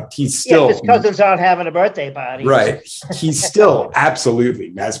now. He's still his cousins aren't having a birthday party. Right. He's still absolutely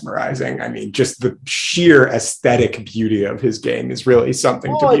mesmerizing. I mean, just the sheer aesthetic beauty of his game is really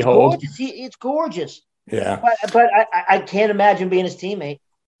something to behold. Gorgeous. It's gorgeous. Yeah. But I can't imagine being his teammate.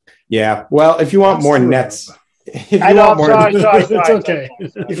 Yeah. Well, if you want more Nets, sorry. It's okay.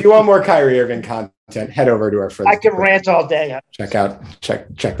 If you want more Kyrie Irving content, head over to our friends. I can rant all day.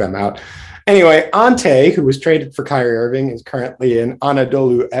 Check them out. Anyway, Ante, who was traded for Kyrie Irving, is currently in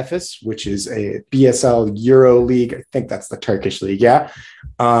Anadolu Efes, which is a BSL Euro League. I think that's the Turkish league, yeah.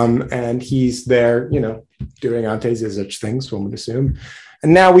 And he's there, you know, doing Ante Zizic things, one would assume.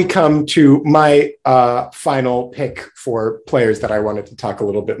 And now we come to my final pick for players that I wanted to talk a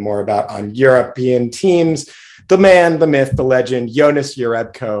little bit more about on European teams. The man, the myth, the legend, Jonas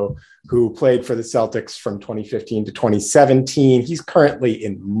Jerebko, who played for the Celtics from 2015 to 2017. He's currently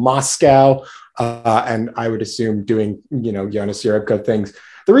in Moscow, and I would assume doing, you know, Jonas Jerebko things.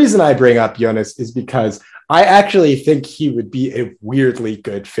 The reason I bring up Jonas is because I actually think he would be a weirdly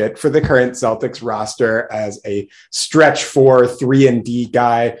good fit for the current Celtics roster as a stretch 4 3-and-D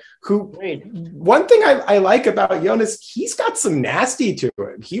guy who, one thing I like about Jonas, he's got some nasty to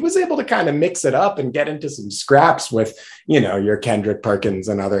him. He was able to kind of mix it up and get into some scraps with, you know, your Kendrick Perkins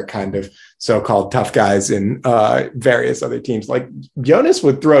and other kind of so-called tough guys in various other teams. Like Jonas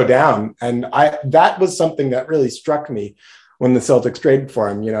would throw down. And that was something that really struck me when the Celtics traded for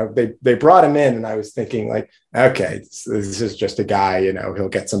him. You know, they brought him in and I was thinking like, okay, this is just a guy, you know, he'll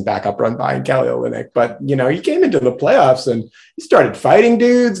get some backup run by Kelly Olynyk. But, you know, he came into the playoffs and he started fighting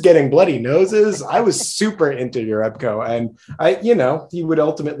dudes, getting bloody noses. I was super into Jerebko, and he would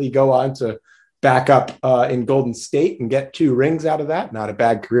ultimately go on to back up in Golden State and get 2 rings out of that. Not a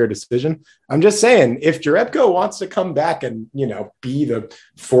bad career decision. I'm just saying, if Jerebko wants to come back and, be the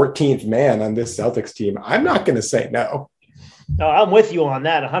 14th man on this Celtics team, I'm not going to say no. No, I'm with you on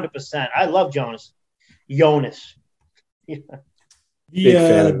that 100%. I love Jonas.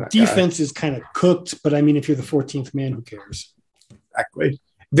 The defense is kind of cooked, but I mean, if you're the 14th man, who cares? Exactly.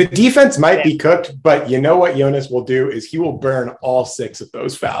 The defense might be cooked, but you know what Jonas will do is he will burn all 6 of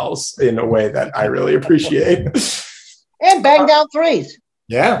those fouls in a way that I really appreciate. And bang down threes.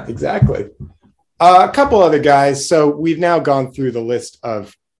 Yeah, exactly. A couple other guys. So we've now gone through the list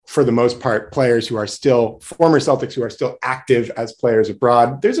of, for the most part, players who are still former Celtics who are still active as players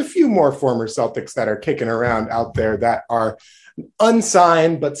abroad. There's a few more former Celtics that are kicking around out there that are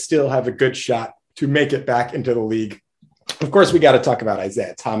unsigned, but still have a good shot to make it back into the league. Of course, we got to talk about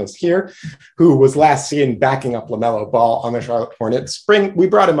Isaiah Thomas here, who was last seen backing up LaMelo Ball on the Charlotte Hornets. We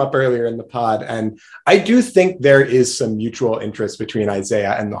brought him up earlier in the pod, and I do think there is some mutual interest between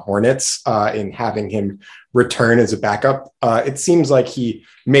Isaiah and the Hornets in having him return as a backup. It seems like he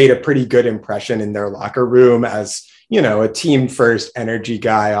made a pretty good impression in their locker room as, a team first energy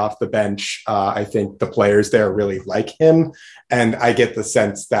guy off the bench. I think the players there really like him, and I get the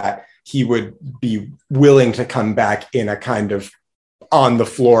sense that he would be willing to come back in a kind of on the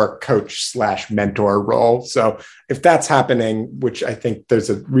floor coach / mentor role. So if that's happening, which I think there's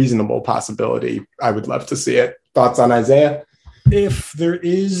a reasonable possibility, I would love to see it. Thoughts on Isaiah? If there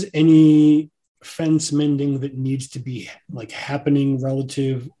is any fence mending that needs to be happening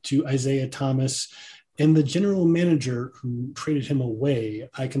relative to Isaiah Thomas and the general manager who traded him away,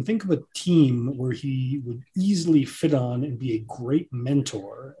 I can think of a team where he would easily fit on and be a great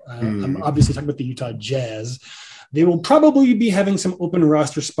mentor. I'm obviously talking about the Utah Jazz. They will probably be having some open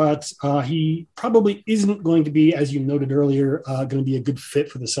roster spots. He probably isn't going to be, as you noted earlier, going to be a good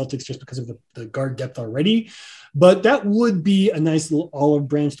fit for the Celtics just because of the guard depth already. But that would be a nice little olive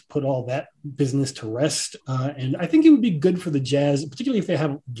branch to put all that business to rest. And I think it would be good for the Jazz, particularly if they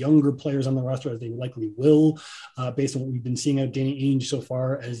have younger players on the roster, as they likely will, based on what we've been seeing out of Danny Ainge so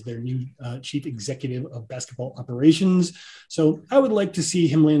far as their new chief executive of basketball operations. So I would like to see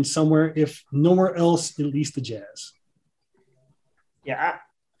him land somewhere, if nowhere else, at least the Jazz. Yeah,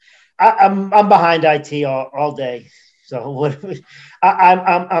 I'm behind IT all day. So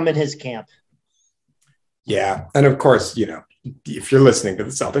I'm in his camp. Yeah. And of course, if you're listening to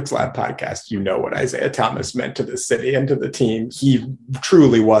the Celtics Lab podcast, what Isaiah Thomas meant to the city and to the team. He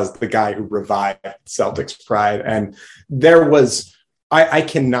truly was the guy who revived Celtics pride. And there was, I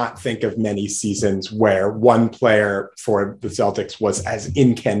cannot think of many seasons where one player for the Celtics was as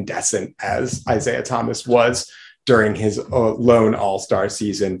incandescent as Isaiah Thomas was during his lone all-star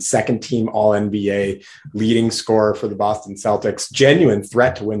season, second team All-NBA, leading scorer for the Boston Celtics, genuine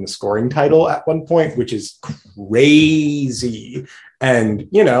threat to win the scoring title at one point, which is crazy. And,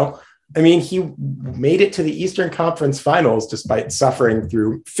 he made it to the Eastern Conference Finals despite suffering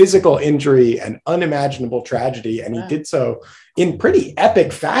through physical injury and unimaginable tragedy. And he did so in pretty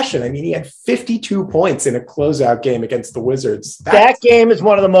epic fashion. I mean, he had 52 points in a closeout game against the Wizards. That game is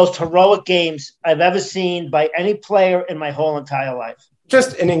one of the most heroic games I've ever seen by any player in my whole entire life.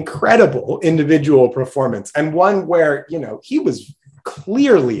 Just an incredible individual performance, and one where, he was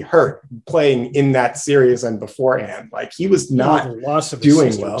clearly hurt playing in that series and beforehand. He was not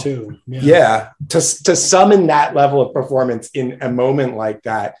doing well too. Yeah. To summon that level of performance in a moment like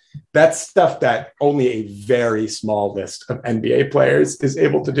that, that's stuff that only a very small list of NBA players is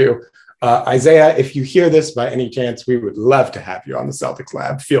able to do. Isaiah, if you hear this by any chance, we would love to have you on the Celtics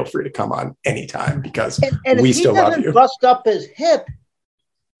Lab. Feel free to come on anytime because we still love you. If he doesn't bust up his hip,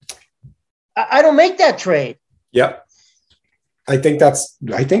 I don't make that trade. Yep. I think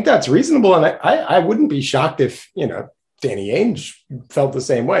that's reasonable. And I wouldn't be shocked if, Danny Ainge felt the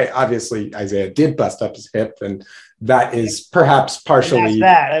same way. Obviously, Isaiah did bust up his hip, and that is perhaps partially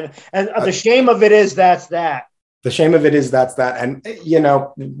that. And the shame of it is that's that. The shame of it is that's that. And,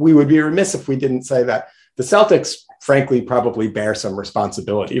 we would be remiss if we didn't say that the Celtics, frankly, probably bear some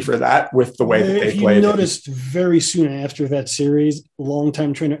responsibility for that with the way that they played. You noticed very soon after that series,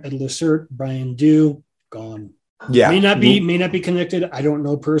 longtime trainer Ed Lacerte, Brian Dew, gone. Yeah. May not be connected. I don't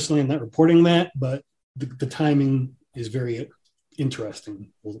know personally. I'm not reporting that, but the timing is very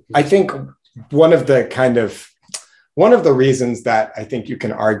interesting. I think one of the reasons that I think you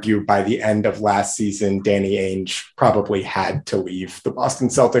can argue by the end of last season, Danny Ainge probably had to leave the Boston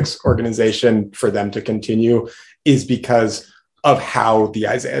Celtics organization for them to continue is because of how the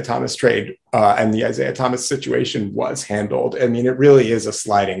Isaiah Thomas trade and the Isaiah Thomas situation was handled. I mean, it really is a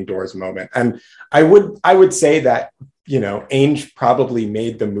sliding doors moment. And I would say that, Ainge probably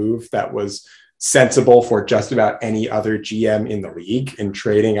made the move that was sensible for just about any other GM in the league in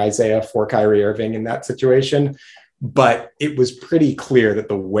trading Isaiah for Kyrie Irving in that situation. But it was pretty clear that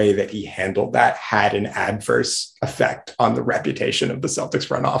the way that he handled that had an adverse effect on the reputation of the Celtics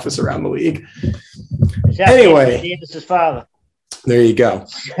front office around the league. Anyway, Davis's father. There you go.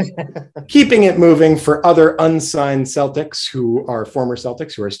 Keeping it moving for other unsigned Celtics who are former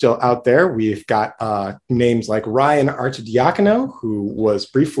Celtics who are still out there. We've got names like Ryan Arcidiacono, who was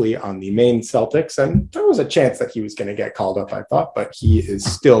briefly on the main Celtics, and there was a chance that he was going to get called up, I thought, but he is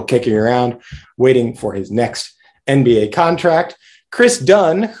still kicking around, waiting for his next NBA contract. Chris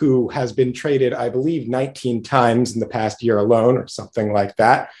Dunn, who has been traded, I believe, 19 times in the past year alone or something like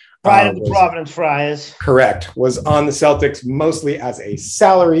that. Pride of the Providence Friars. Correct. Was on the Celtics mostly as a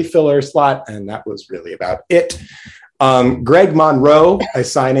salary filler slot, and that was really about it. Greg Monroe, a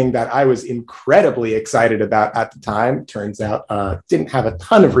signing that I was incredibly excited about at the time. Turns out didn't have a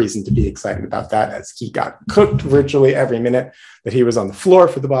ton of reason to be excited about that, as he got cooked virtually every minute that he was on the floor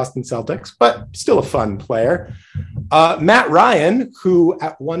for the Boston Celtics, but still a fun player. Matt Ryan, who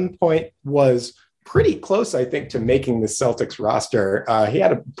at one point was pretty close, I think, to making the Celtics roster. He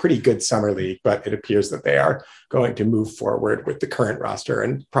had a pretty good summer league, but it appears that they are going to move forward with the current roster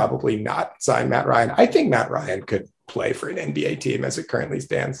and probably not sign Matt Ryan. I think Matt Ryan could play for an NBA team as it currently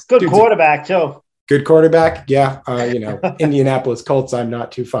stands. Good quarterback, too. Good quarterback. Yeah. Indianapolis Colts, I'm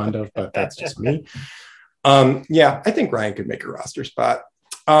not too fond of, but that's just me. I think Ryan could make a roster spot.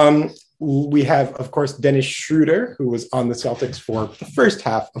 We have, of course, Dennis Schroeder, who was on the Celtics for the first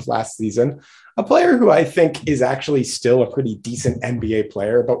half of last season, a player who I think is actually still a pretty decent NBA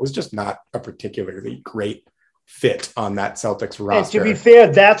player, but was just not a particularly great fit on that Celtics roster. And to be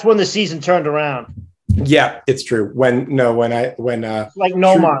fair, that's when the season turned around. Yeah, it's true. Like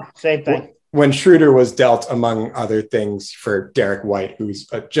Nomar, same thing. When Schroeder was dealt, among other things, for Derek White, who's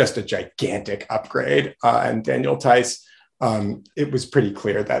just a gigantic upgrade, and Daniel Tice, it was pretty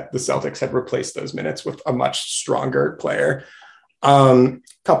clear that the Celtics had replaced those minutes with a much stronger player.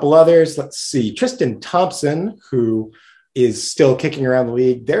 Couple others, let's see. Tristan Thompson, who is still kicking around the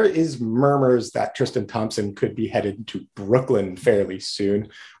league. There is murmurs that Tristan Thompson could be headed to Brooklyn fairly soon,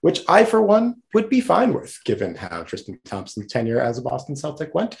 which I, for one, would be fine with, given how Tristan Thompson's tenure as a Boston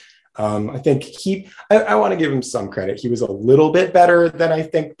Celtic went. I think I want to give him some credit. He was a little bit better than I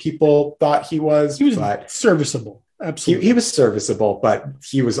think people thought he was. He was serviceable. Absolutely. He was serviceable, but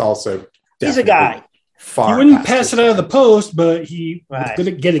he was also he's a guy. He wouldn't pass it out of the post, but he was good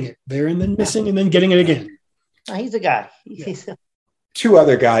at getting it there and then missing and then getting it again. He's a guy. Two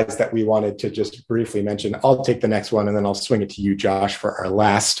other guys that we wanted to just briefly mention. I'll take the next one and then I'll swing it to you, Josh, for our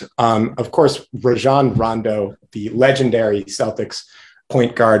last. Of course, Rajon Rondo, the legendary Celtics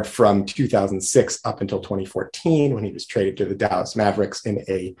point guard from 2006 up until 2014, when he was traded to the Dallas Mavericks in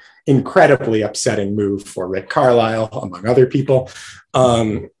a incredibly upsetting move for Rick Carlisle, among other people.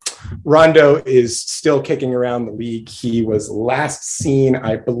 Rondo is still kicking around the league. He was last seen,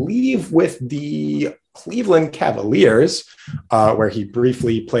 I believe, with the Cleveland Cavaliers, where he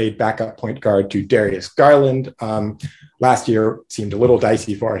briefly played backup point guard to Darius Garland. Last year seemed a little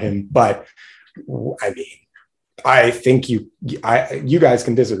dicey for him, but I mean, I think you guys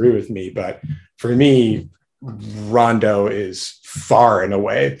can disagree with me, but for me, Rondo is far and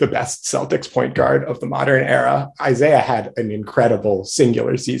away the best Celtics point guard of the modern era. Isaiah had an incredible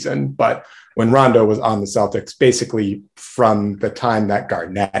singular season, but when Rondo was on the Celtics, basically from the time that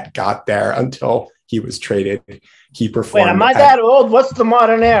Garnett got there until he was traded, he performed. Wait, am I that old? What's the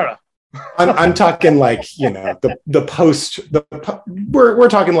modern era? I'm talking like, the post, we're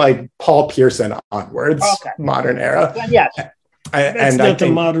talking like Paul Pearson onwards, modern era. Yes. That's not the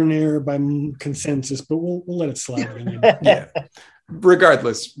modern era by consensus, but we'll let it slide. Yeah.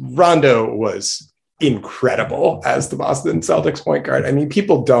 Regardless, Rondo was incredible as the Boston Celtics point guard. I mean,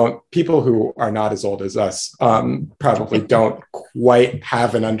 people who are not as old as us probably don't quite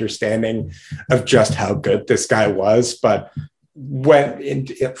have an understanding of just how good this guy was, but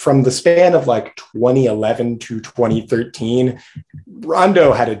from the span of like 2011 to 2013,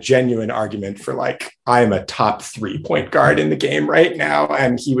 Rondo had a genuine argument for like, I'm a top 3 point guard in the game right now.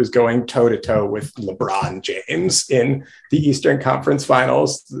 And he was going toe to toe with LeBron James in the Eastern Conference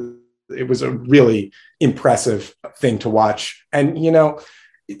Finals. It was a really impressive thing to watch. And,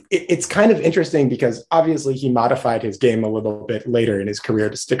 it's kind of interesting because obviously he modified his game a little bit later in his career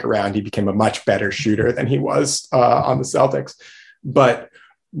to stick around. He became a much better shooter than he was on the Celtics. But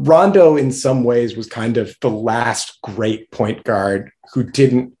Rondo in some ways was kind of the last great point guard who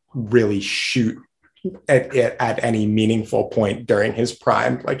didn't really shoot at any meaningful point during his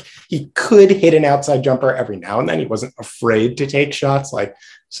prime. Like, he could hit an outside jumper every now and then. He wasn't afraid to take shots like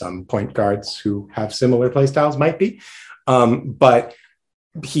some point guards who have similar play styles might be. But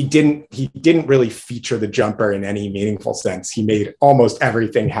he didn't really feature the jumper in any meaningful sense. He made almost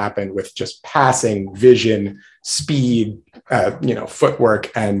everything happen with just passing, vision, speed,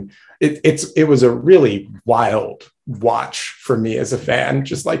 footwork. And it was a really wild watch for me as a fan,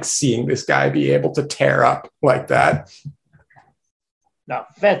 just like seeing this guy be able to tear up like that. No,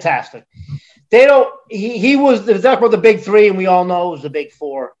 fantastic. He was the big three, and we all know it was the big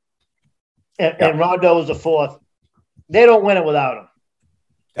four. And Rondo was the fourth. They don't win it without him.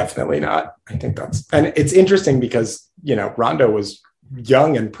 Definitely not. I think and it's interesting because, Rondo was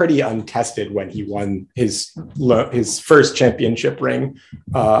young and pretty untested when he won his first championship ring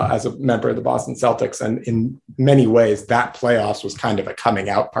as a member of the Boston Celtics. And in many ways, that playoffs was kind of a coming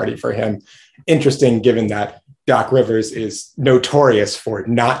out party for him. Interesting, given that Doc Rivers is notorious for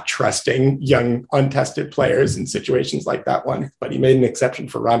not trusting young, untested players in situations like that one, but he made an exception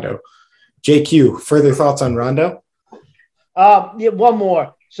for Rondo. JQ, further thoughts on Rondo? One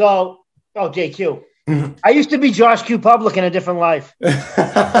more. So, JQ. Mm-hmm. I used to be Josh Q Public in a different life.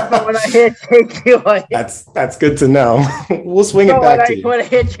 But when I hit JQ, that's good to know. We'll swing it back to you. When I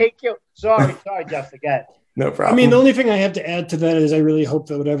hit JQ, sorry, Jeff, forget. No problem. I mean, the only thing I have to add to that is I really hope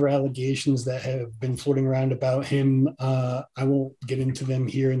that whatever allegations that have been floating around about him, I won't get into them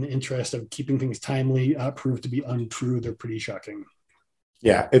here in the interest of keeping things timely, prove to be untrue. They're pretty shocking.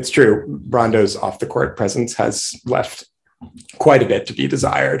 Yeah, it's true. Rondo's off the court presence has left quite a bit to be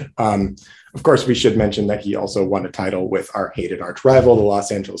desired. Of course, we should mention that he also won a title with our hated arch rival, the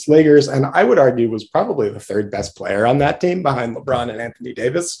Los Angeles Lakers, and I would argue was probably the third best player on that team behind LeBron and Anthony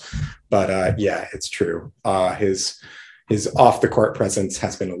Davis. But it's true. His off the court presence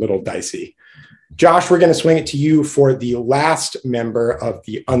has been a little dicey. Josh, we're going to swing it to you for the last member of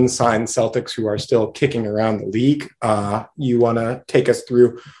the unsigned Celtics who are still kicking around the league. You want to take us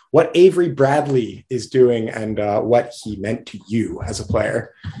through what Avery Bradley is doing and what he meant to you as a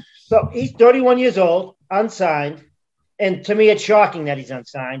player. So he's 31 years old, unsigned. And to me, it's shocking that he's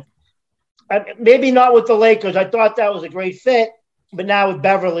unsigned. Maybe not with the Lakers. I thought that was a great fit. But now with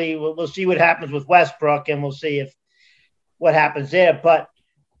Beverly, we'll see what happens with Westbrook, and we'll see what happens there. But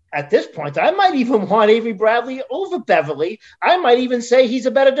at this point, I might even want Avery Bradley over Beverly. I might even say he's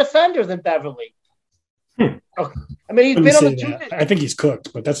a better defender than Beverly. Okay. I mean, he's been on the two. I think he's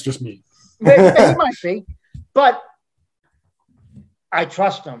cooked, but that's just me. He might be, but I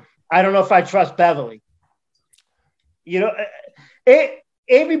trust him. I don't know if I trust Beverly.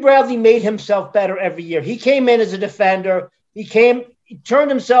 Avery Bradley made himself better every year. He came in as a defender. He turned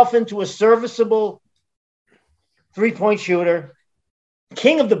himself into a serviceable three-point shooter.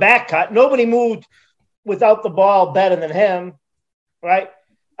 King of the back cut. Nobody moved without the ball better than him, right?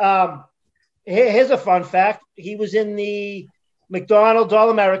 Here's a fun fact. He was in the McDonald's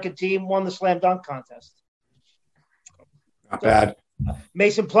All-American team, won the slam dunk contest. Not bad.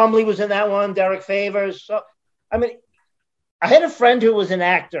 Mason Plumlee was in that one, Derek Favors. So, I mean, I had a friend who was an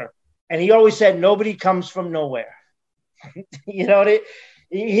actor, and he always said, nobody comes from nowhere. He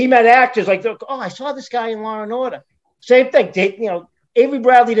met actors like, I saw this guy in Law and Order. Same thing. Avery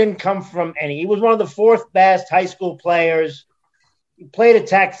Bradley didn't come from any. He was one of the fourth best high school players. He played at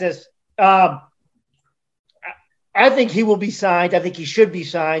Texas. I think he will be signed. I think he should be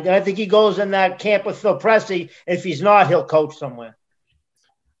signed. And I think he goes in that camp with Phil Pressey. If he's not, he'll coach somewhere.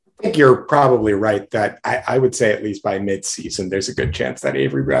 I think you're probably right that I would say at least by mid-season, there's a good chance that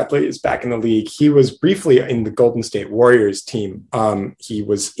Avery Bradley is back in the league. He was briefly in the Golden State Warriors team. He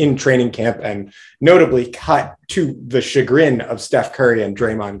was in training camp and notably cut to the chagrin of Steph Curry and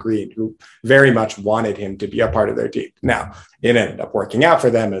Draymond Green, who very much wanted him to be a part of their team. Now, it ended up working out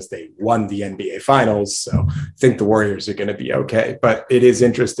for them as they won the NBA Finals. So I think the Warriors are going to be okay. But it is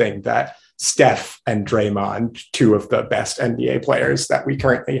interesting that Steph and Draymond, two of the best NBA players that we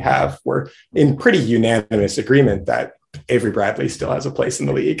currently have, were in pretty unanimous agreement that Avery Bradley still has a place in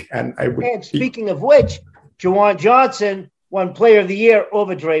the league. And speaking of which, Juwan Johnson won Player of the Year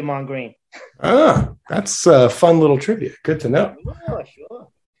over Draymond Green. That's a fun little trivia. Good to know. Oh, sure.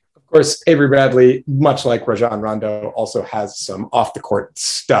 Of course, Avery Bradley, much like Rajon Rondo, also has some off-the-court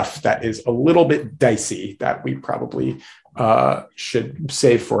stuff that is a little bit dicey that we probably should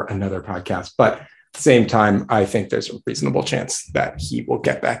save for another podcast. But at the same time, I think there's a reasonable chance that he will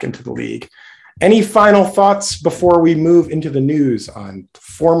get back into the league. Any final thoughts before we move into the news on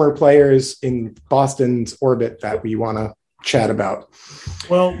former players in Boston's orbit that we want to chat about.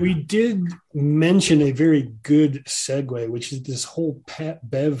 Well, we did mention a very good segue, which is this whole Pat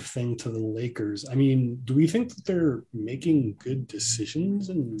Bev thing to the Lakers. I mean, do we think that they're making good decisions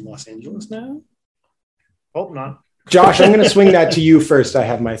in Los Angeles now? Hope not. Josh, I'm going to swing that to you first. I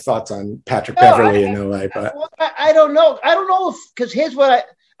have my thoughts on Patrick Beverley in LA, but I don't know. I don't know if, because here's what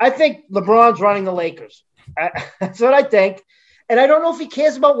I think LeBron's running the Lakers. That's what I think. And I don't know if he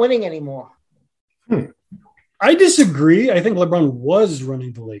cares about winning anymore. I disagree. I think LeBron was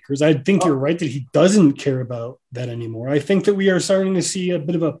running the Lakers. I think you're right that he doesn't care about that anymore. I think that we are starting to see a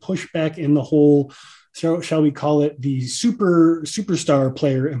bit of a pushback in the whole, shall we call it, the superstar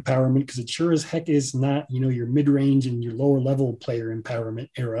player empowerment, because it sure as heck is not, your mid-range and your lower level player empowerment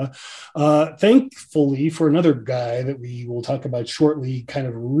era. Thankfully for another guy that we will talk about shortly,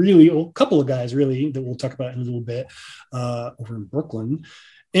 a couple of guys really that we'll talk about in a little bit over in Brooklyn.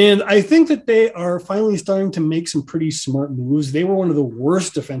 And I think that they are finally starting to make some pretty smart moves. They were one of the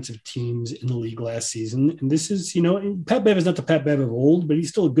worst defensive teams in the league last season. And this is, Pat Bev is not the Pat Bev of old, but he's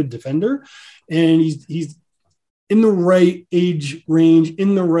still a good defender. And he's in the right age range,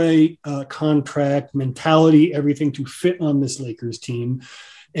 in the right contract, mentality, everything to fit on this Lakers team.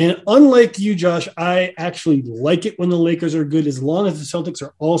 And unlike you, Josh, I actually like it when the Lakers are good, as long as the Celtics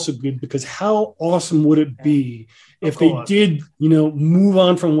are also good, because how awesome would it be if they did, move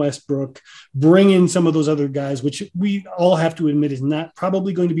on from Westbrook, bring in some of those other guys, which we all have to admit is not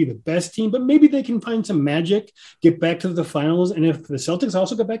probably going to be the best team, but maybe they can find some magic, get back to the finals. And if the Celtics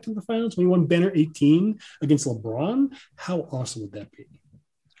also go back to the finals, we won Banner 18 against LeBron, how awesome would that be?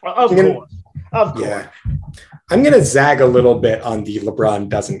 Of course. Yeah. I'm going to zag a little bit on the LeBron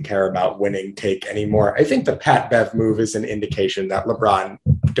doesn't care about winning take anymore. I think the Pat Bev move is an indication that LeBron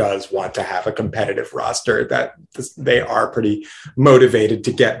does want to have a competitive roster, that they are pretty motivated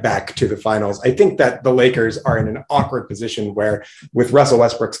to get back to the finals. I think that the Lakers are in an awkward position where, with Russell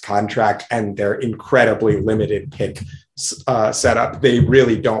Westbrook's contract and their incredibly limited pick setup, they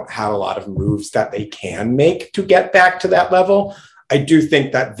really don't have a lot of moves that they can make to get back to that level. I do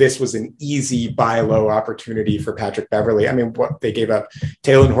think that this was an easy buy low opportunity for Patrick Beverley. I mean, what they gave up,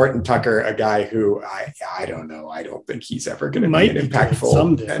 Taylor Horton Tucker, a guy who I don't know. I don't think he's ever going to be an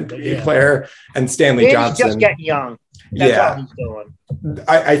impactful NBA player. And Stanley Johnson. He's just getting young. That's all he's doing.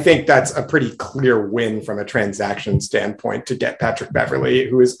 I think that's a pretty clear win from a transaction standpoint to get Patrick Beverley,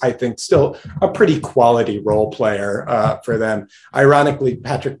 who is, I think, still a pretty quality role player for them. Ironically,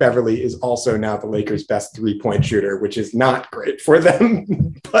 Patrick Beverley is also now the Lakers' best three-point shooter, which is not great for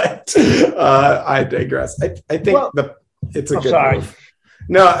them. But I digress. I think it's a good move.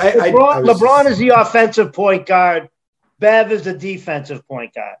 No, LeBron is the offensive point guard. Bev is the defensive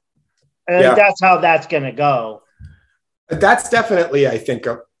point guard. And that's how that's going to go. That's definitely, I think,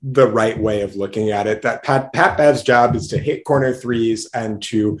 the right way of looking at it. That Pat Bev's job is to hit corner threes and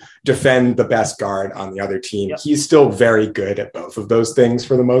to defend the best guard on the other team. Yep. He's still very good at both of those things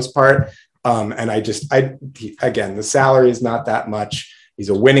for the most part. And again, the salary is not that much. He's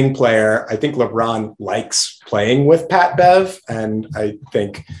a winning player. I think LeBron likes playing with Pat Bev, and I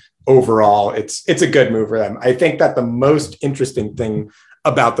think overall it's a good move for them. I think that the most interesting thing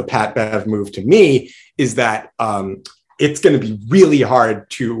about the Pat Bev move to me is that it's going to be really hard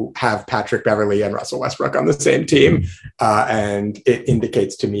to have Patrick Beverley and Russell Westbrook on the same team. And it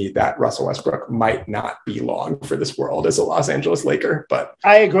indicates to me that Russell Westbrook might not be long for this world as a Los Angeles Laker. But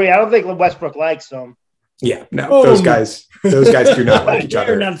I agree. I don't think Westbrook likes them. Yeah, no, those guys do not like each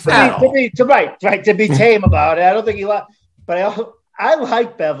other. To be tame about it. I don't think he likes, but I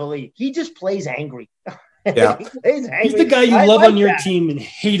like Beverley. He just plays angry. Yeah, he's the guy you love on your team and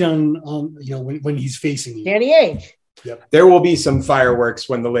hate on when he's facing you. Danny Ainge. Yep. There will be some fireworks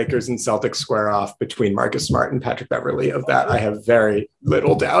when the Lakers and Celtics square off between Marcus Smart and Patrick Beverley. Of that, I have very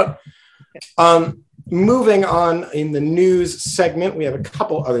little doubt. Moving on in the news segment, we have a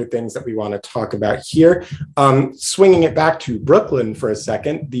couple other things that we want to talk about here. Swinging it back to Brooklyn for a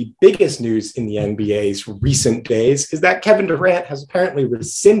second, the biggest news in the NBA's recent days is that Kevin Durant has apparently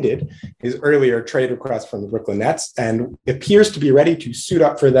rescinded his earlier trade request from the Brooklyn Nets and appears to be ready to suit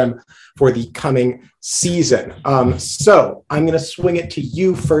up for them for the coming season. So I'm going to swing it to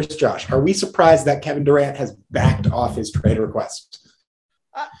you first, Josh. Are we surprised that Kevin Durant has backed off his trade request?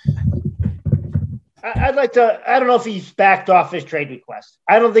 I don't know if he's backed off his trade request.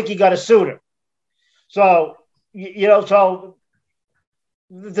 I don't think he got a suitor. So, so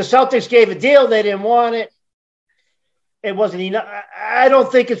the Celtics gave a deal. They didn't want it. It wasn't enough. I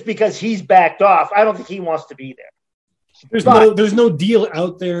don't think it's because he's backed off. I don't think he wants to be there. There's no deal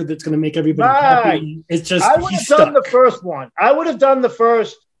out there that's going to make everybody happy. It's just I would have done the first one. I would have done the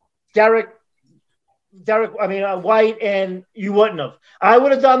first Derek White, and you wouldn't have. I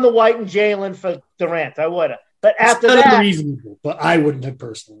would have done the White and Jalen for Durant. I would have. But after it's that, unreasonable. But I wouldn't have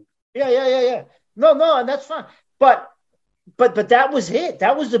personally. Yeah. No, and that's fine. But that was it.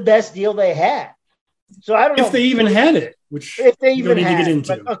 That was the best deal they had. So I don't know if they even had it, which if they even had to get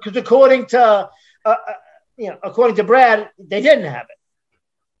into. Because according to Brad, they didn't have it.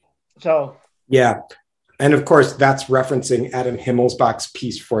 So yeah. And of course, that's referencing Adam Himmelsbach's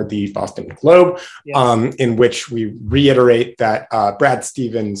piece for the Boston Globe, in which we reiterate that Brad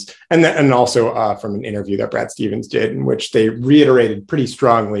Stevens, and also from an interview that Brad Stevens did, in which they reiterated pretty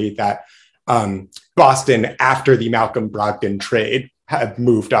strongly that Boston, after the Malcolm Brogdon trade, had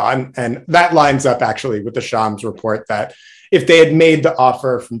moved on. And that lines up actually with the Shams report that if they had made the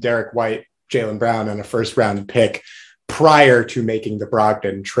offer from Derek White, Jaylen Brown, and a first-round pick prior to making the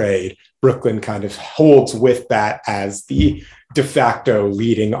Brogdon trade, Brooklyn kind of holds with that as the de facto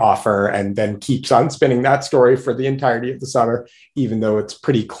leading offer and then keeps on spinning that story for the entirety of the summer, even though it's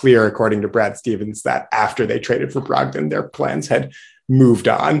pretty clear, according to Brad Stevens, that after they traded for Brogdon, their plans had moved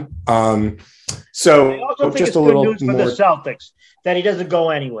on. So I also think just it's a good little news for more the Celtics that he doesn't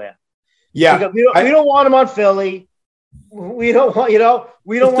go anywhere. Yeah. Because we don't want him on Philly. We don't want, we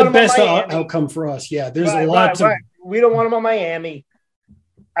don't want him the best on Miami. outcome for us. Yeah, there's a lot to. Right. We don't want him on Miami.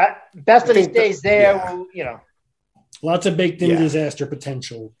 Best that he stays there. Lots of baked in disaster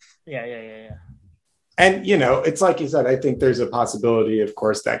potential. Yeah. And, it's like you said, I think there's a possibility, of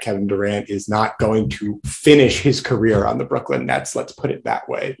course, that Kevin Durant is not going to finish his career on the Brooklyn Nets. Let's put it that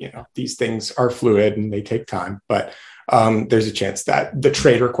way. These things are fluid and they take time, but there's a chance that the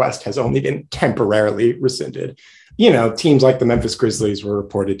trade request has only been temporarily rescinded. Teams like the Memphis Grizzlies were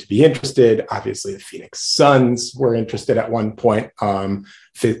reported to be interested. Obviously, the Phoenix Suns were interested at one point,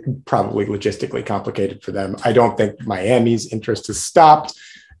 probably logistically complicated for them. I don't think Miami's interest has stopped.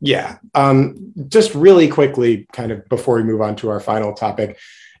 Yeah. Just really quickly, kind of before we move on to our final topic,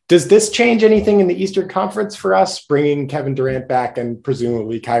 does this change anything in the Eastern Conference for us, bringing Kevin Durant back and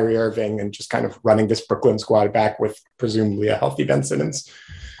presumably Kyrie Irving and just kind of running this Brooklyn squad back with presumably a healthy Ben Simmons?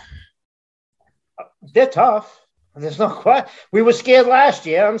 They're tough. There's no question. We were scared last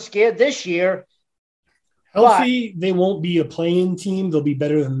year. I'm scared this year. Healthy, they won't be a play-in team. They'll be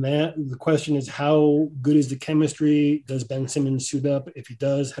better than that. The question is, how good is the chemistry? Does Ben Simmons suit up? If he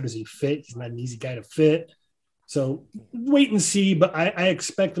does, how does he fit? He's not an easy guy to fit. So wait and see, but I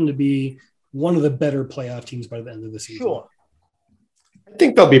expect them to be one of the better playoff teams by the end of the season. Sure. I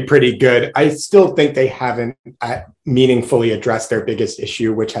think they'll be pretty good. I still think they haven't meaningfully addressed their biggest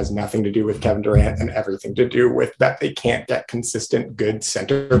issue, which has nothing to do with Kevin Durant and everything to do with that they can't get consistent good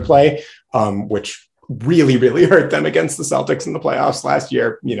center play, which really, really hurt them against the Celtics in the playoffs last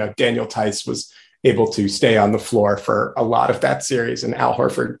year. Daniel Tice was able to stay on the floor for a lot of that series, and Al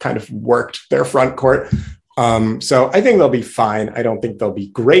Horford kind of worked their front court. So I think they'll be fine. I don't think they'll be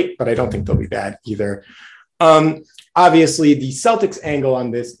great, but I don't think they'll be bad either. Obviously, the Celtics angle on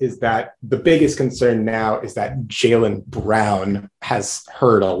this is that the biggest concern now is that Jaylen Brown has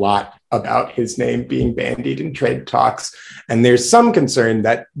heard a lot about his name being bandied in trade talks. And there's some concern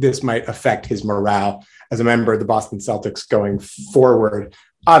that this might affect his morale as a member of the Boston Celtics going forward.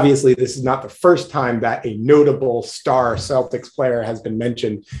 Obviously, this is not the first time that a notable star Celtics player has been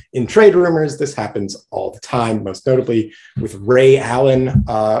mentioned in trade rumors. This happens all the time, most notably with Ray Allen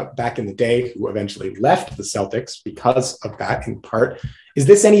back in the day, who eventually left the Celtics because of that in part. Is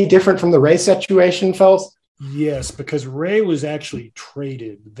this any different from the Ray situation, fellas? Yes, because Ray was actually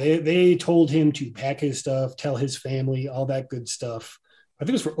traded. They told him to pack his stuff, tell his family, all that good stuff. I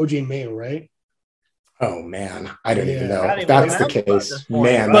think it was for OJ Mayo, right? Oh, man. I don't even know if that's the case.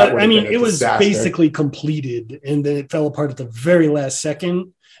 Man, but I mean, it was basically completed and then it fell apart at the very last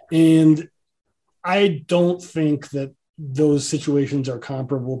second. And I don't think that those situations are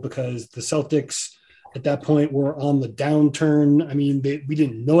comparable because the Celtics at that point were on the downturn. I mean, we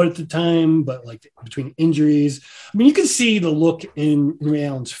didn't know it at the time, but like between injuries, I mean, you can see the look in Ray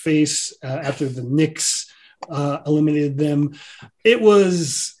Allen's face after the Knicks eliminated them. It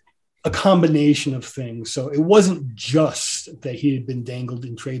was a combination of things. So it wasn't just that he had been dangled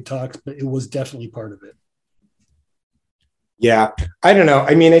in trade talks, but it was definitely part of it. Yeah, I don't know.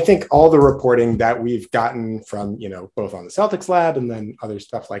 I mean, I think all the reporting that we've gotten from, both on the Celtics lab and then other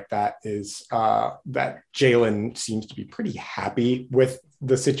stuff like that is that Jaylen seems to be pretty happy with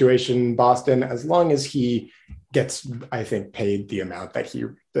the situation in Boston, as long as he gets, I think, paid the amount that he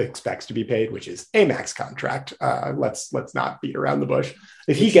expects to be paid, which is a max contract. Let's not beat around the bush.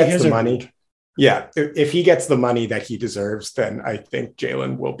 If he gets the money, if he gets the money that he deserves, then I think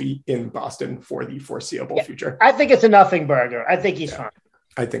Jaylen will be in Boston for the foreseeable future. I think it's a nothing burger. I think he's fine.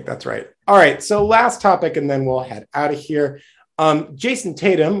 I think that's right. All right. So last topic, and then we'll head out of here. Jason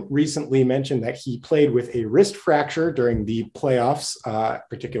Tatum recently mentioned that he played with a wrist fracture during the playoffs,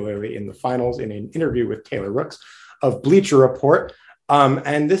 particularly in the finals, in an interview with Taylor Rooks of Bleacher Report.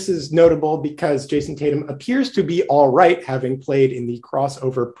 And this is notable because Jason Tatum appears to be all right, having played in the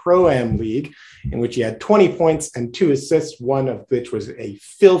Crossover Pro-Am League, in which he had 20 points and 2 assists, one of which was a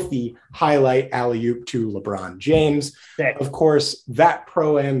filthy highlight alley-oop to LeBron James. Of course, that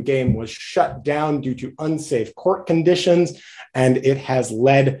Pro-Am game was shut down due to unsafe court conditions, and it has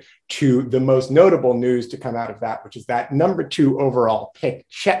led to the most notable news to come out of that, which is that number 2 overall pick,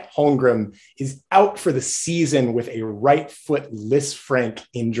 Chet Holmgren, is out for the season with a right foot Lisfranc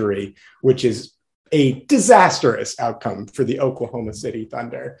injury, which is a disastrous outcome for the Oklahoma City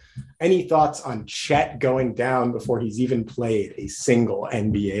Thunder. Any thoughts on Chet going down before he's even played a single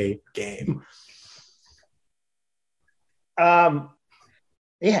NBA game?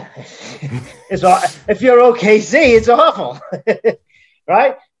 Yeah, if you're OKC, it's awful,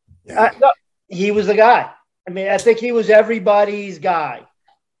 right? Yeah. No, he was the guy. I mean, I think he was everybody's guy.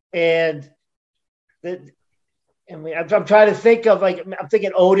 And I'm trying to think of, like, I'm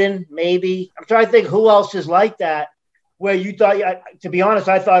thinking Odin, maybe. I'm trying to think who else is like that, where you thought, to be honest,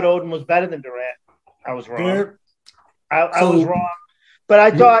 I thought Odin was better than Durant. I was wrong. I was wrong. But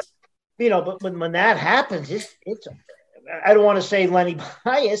I thought, but when that happens, it's I don't want to say Lenny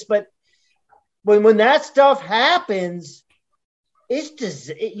bias, but when that stuff happens, it's just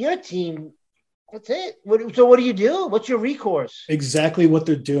your team. That's it. So what do you do? What's your recourse? Exactly what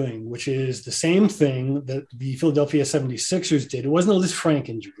they're doing, which is the same thing that the Philadelphia 76ers did. It wasn't a Lisfranc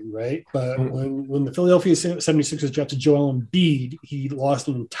injury, right? But when the Philadelphia 76ers drafted Joel Embiid, he lost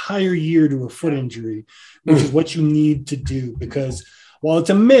an entire year to a foot injury, which is what you need to do. Because while it's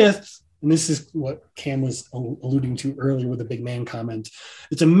a myth, and this is what Cam was alluding to earlier with the big man comment,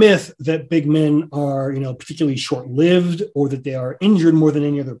 it's a myth that big men are, particularly short-lived or that they are injured more than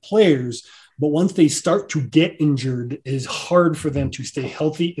any other players. But once they start to get injured, it is hard for them to stay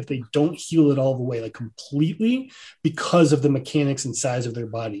healthy if they don't heal it all the way, like completely, because of the mechanics and size of their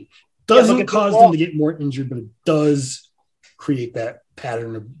body. Doesn't cause them to get more injured, but it does create that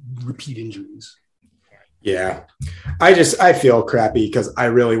pattern of repeat injuries. Yeah, I feel crappy because I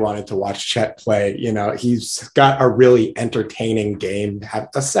really wanted to watch Chet play. He's got a really entertaining game. A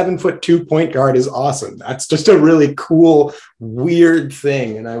 7'2" point guard is awesome. That's just a really cool, weird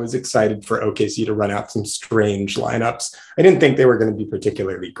thing. And I was excited for OKC to run out some strange lineups. I didn't think they were going to be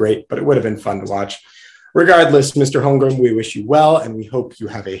particularly great, but it would have been fun to watch. Regardless, Mr. Holmgren, we wish you well, and we hope you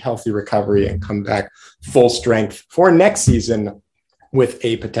have a healthy recovery and come back full strength for next season, with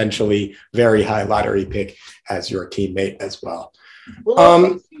a potentially very high lottery pick as your teammate as well.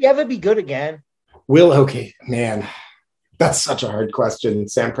 Will he ever be good again? Man, that's such a hard question.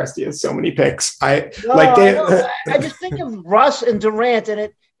 Sam Presti has so many picks. I just think of Russ and Durant, and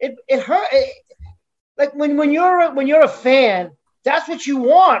it hurt. Like when you're a fan, that's what you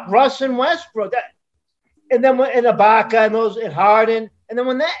want, Russ and Westbrook. And then and Ibaka and Harden, and then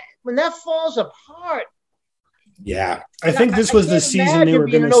when that falls apart. Yeah, I think this was the season they were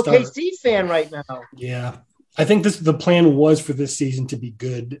going to start. Being an OKC fan right now. Yeah, I think the plan was for this season to be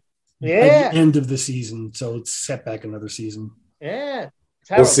good. At the end of the season, so it's set back another season. Yeah,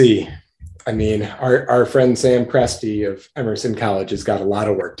 we'll see. I mean, our friend Sam Presti of Emerson College has got a lot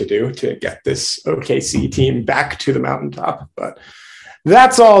of work to do to get this OKC team back to the mountaintop, but.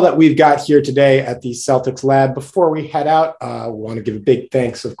 That's all that we've got here today at the Celtics Lab. Before we head out, we want to give a big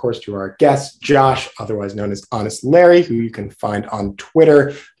thanks, of course, to our guest, Josh, otherwise known as Honest Larry, who you can find on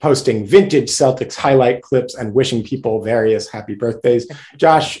Twitter, posting vintage Celtics highlight clips and wishing people various happy birthdays.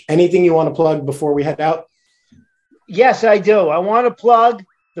 Josh, anything you want to plug before we head out? Yes, I do. I want to plug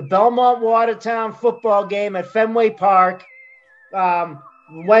the Belmont-Watertown football game at Fenway Park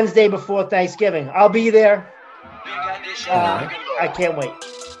Wednesday before Thanksgiving. I'll be there. I can't wait.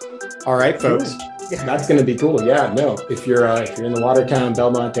 All right, folks. That's going to be cool. Yeah, no. If you're in the Watertown,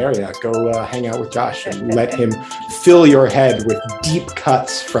 Belmont area, go hang out with Josh and let him fill your head with deep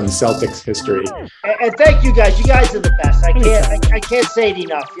cuts from Celtics history. And thank you guys. You guys are the best. I can't say it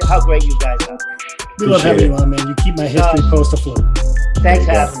enough how great you guys are. We love having you on, man. You keep my history post afloat. Thanks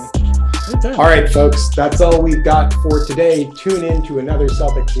for having me. All right, folks, that's all we've got for today. Tune in to another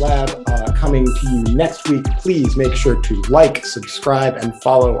Celtics Lab coming to you next week. Please make sure to like, subscribe, and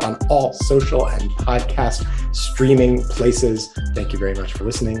follow on all social and podcast streaming places. Thank you very much for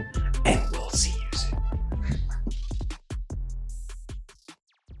listening, and we'll see you soon.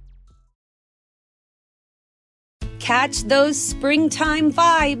 Catch those springtime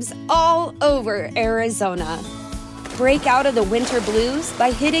vibes all over Arizona. Break out of the winter blues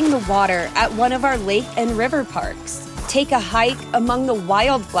by hitting the water at one of our lake and river parks. Take a hike among the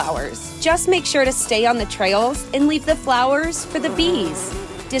wildflowers. Just make sure to stay on the trails and leave the flowers for the bees.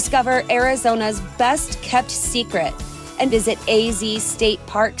 Discover Arizona's best-kept secret and visit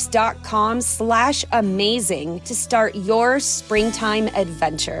azstateparks.com/amazing to start your springtime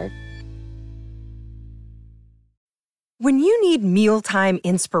adventure. When you need mealtime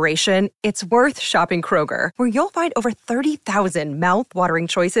inspiration, it's worth shopping Kroger, where you'll find over 30,000 mouth-watering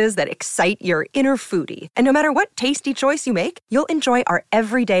choices that excite your inner foodie. And no matter what tasty choice you make, you'll enjoy our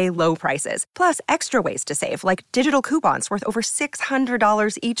everyday low prices, plus extra ways to save, like digital coupons worth over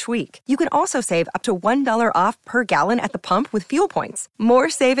 $600 each week. You can also save up to $1 off per gallon at the pump with fuel points. More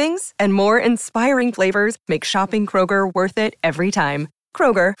savings and more inspiring flavors make shopping Kroger worth it every time.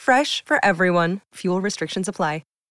 Kroger, fresh for everyone. Fuel restrictions apply.